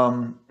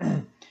 embrace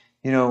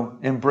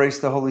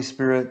the Holy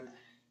Spirit,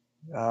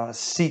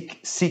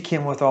 seek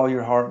Him with all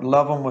your heart,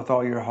 love Him with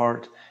all your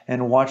heart,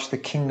 and watch the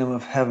kingdom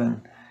of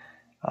heaven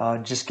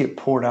just get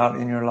poured out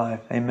in your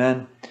life.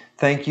 Amen.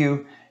 Thank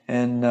you.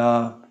 And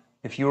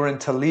if you're in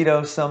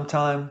Toledo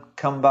sometime,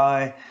 come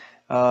by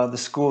the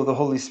School of the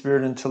Holy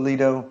Spirit in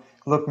Toledo.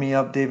 Look me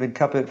up, David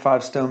Cuppett,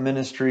 Five Stone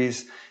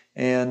Ministries.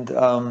 And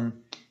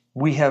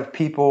we have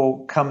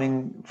people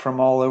coming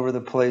from all over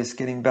the place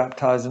getting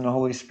baptized in the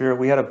Holy Spirit.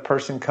 We had a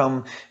person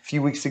come a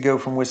few weeks ago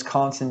from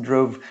Wisconsin,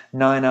 drove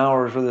 9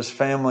 hours with his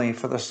family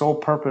for the sole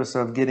purpose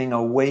of getting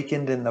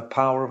awakened in the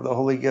power of the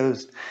Holy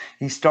Ghost.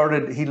 He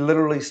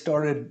literally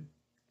started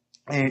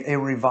a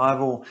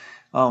revival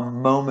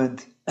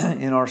moment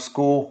in our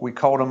school. We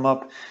called him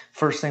up.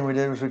 First thing we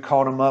did was we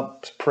called him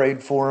up,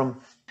 prayed for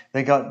him.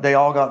 They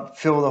all got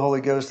filled with the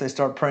Holy Ghost. They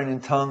start praying in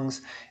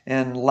tongues,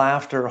 and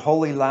laughter,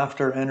 holy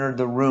laughter entered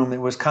the room. It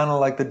was kind of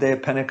like the day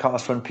of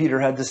Pentecost when Peter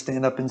had to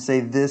stand up and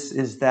say, "This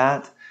is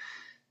that."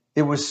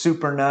 It was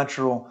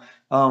supernatural.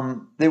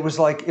 It was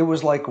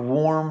like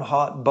warm,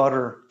 hot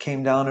butter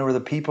came down over the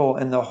people,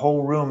 and the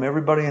whole room,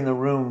 everybody in the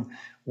room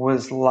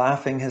was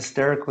laughing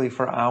hysterically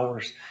for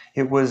hours.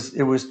 It was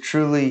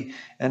truly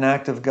an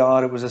act of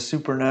God. It was a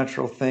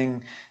supernatural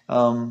thing.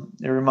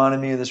 It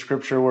reminded me of the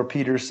scripture where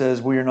Peter says,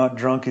 "We are not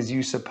drunk as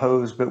you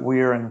suppose, but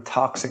we are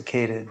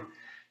intoxicated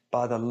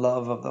by the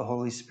love of the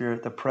Holy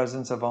Spirit, the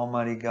presence of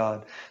Almighty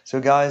God." So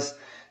guys,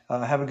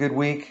 have a good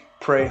week.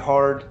 Pray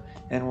hard,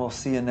 and we'll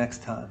see you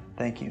next time.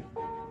 Thank you.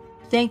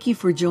 Thank you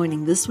for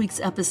joining this week's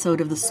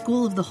episode of the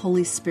School of the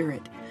Holy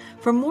Spirit.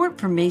 For more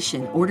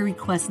information or to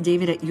request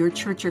David at your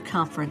church or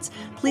conference,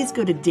 please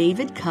go to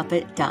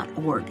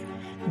davidcuppett.org,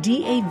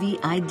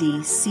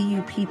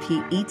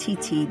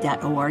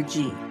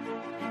 davidcuppett.org.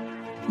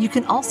 You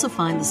can also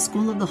find the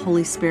School of the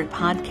Holy Spirit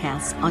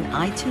podcasts on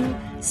iTunes,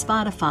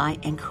 Spotify,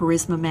 and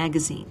Charisma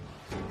Magazine.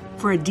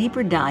 For a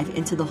deeper dive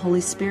into the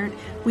Holy Spirit,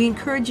 we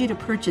encourage you to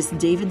purchase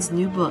David's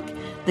new book,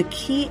 The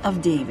Key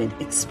of David,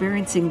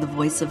 Experiencing the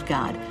Voice of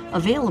God,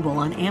 available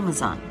on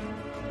Amazon.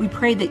 We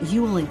pray that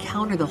you will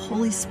encounter the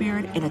Holy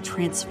Spirit in a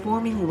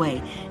transforming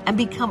way and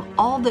become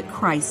all that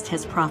Christ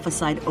has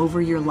prophesied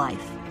over your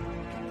life.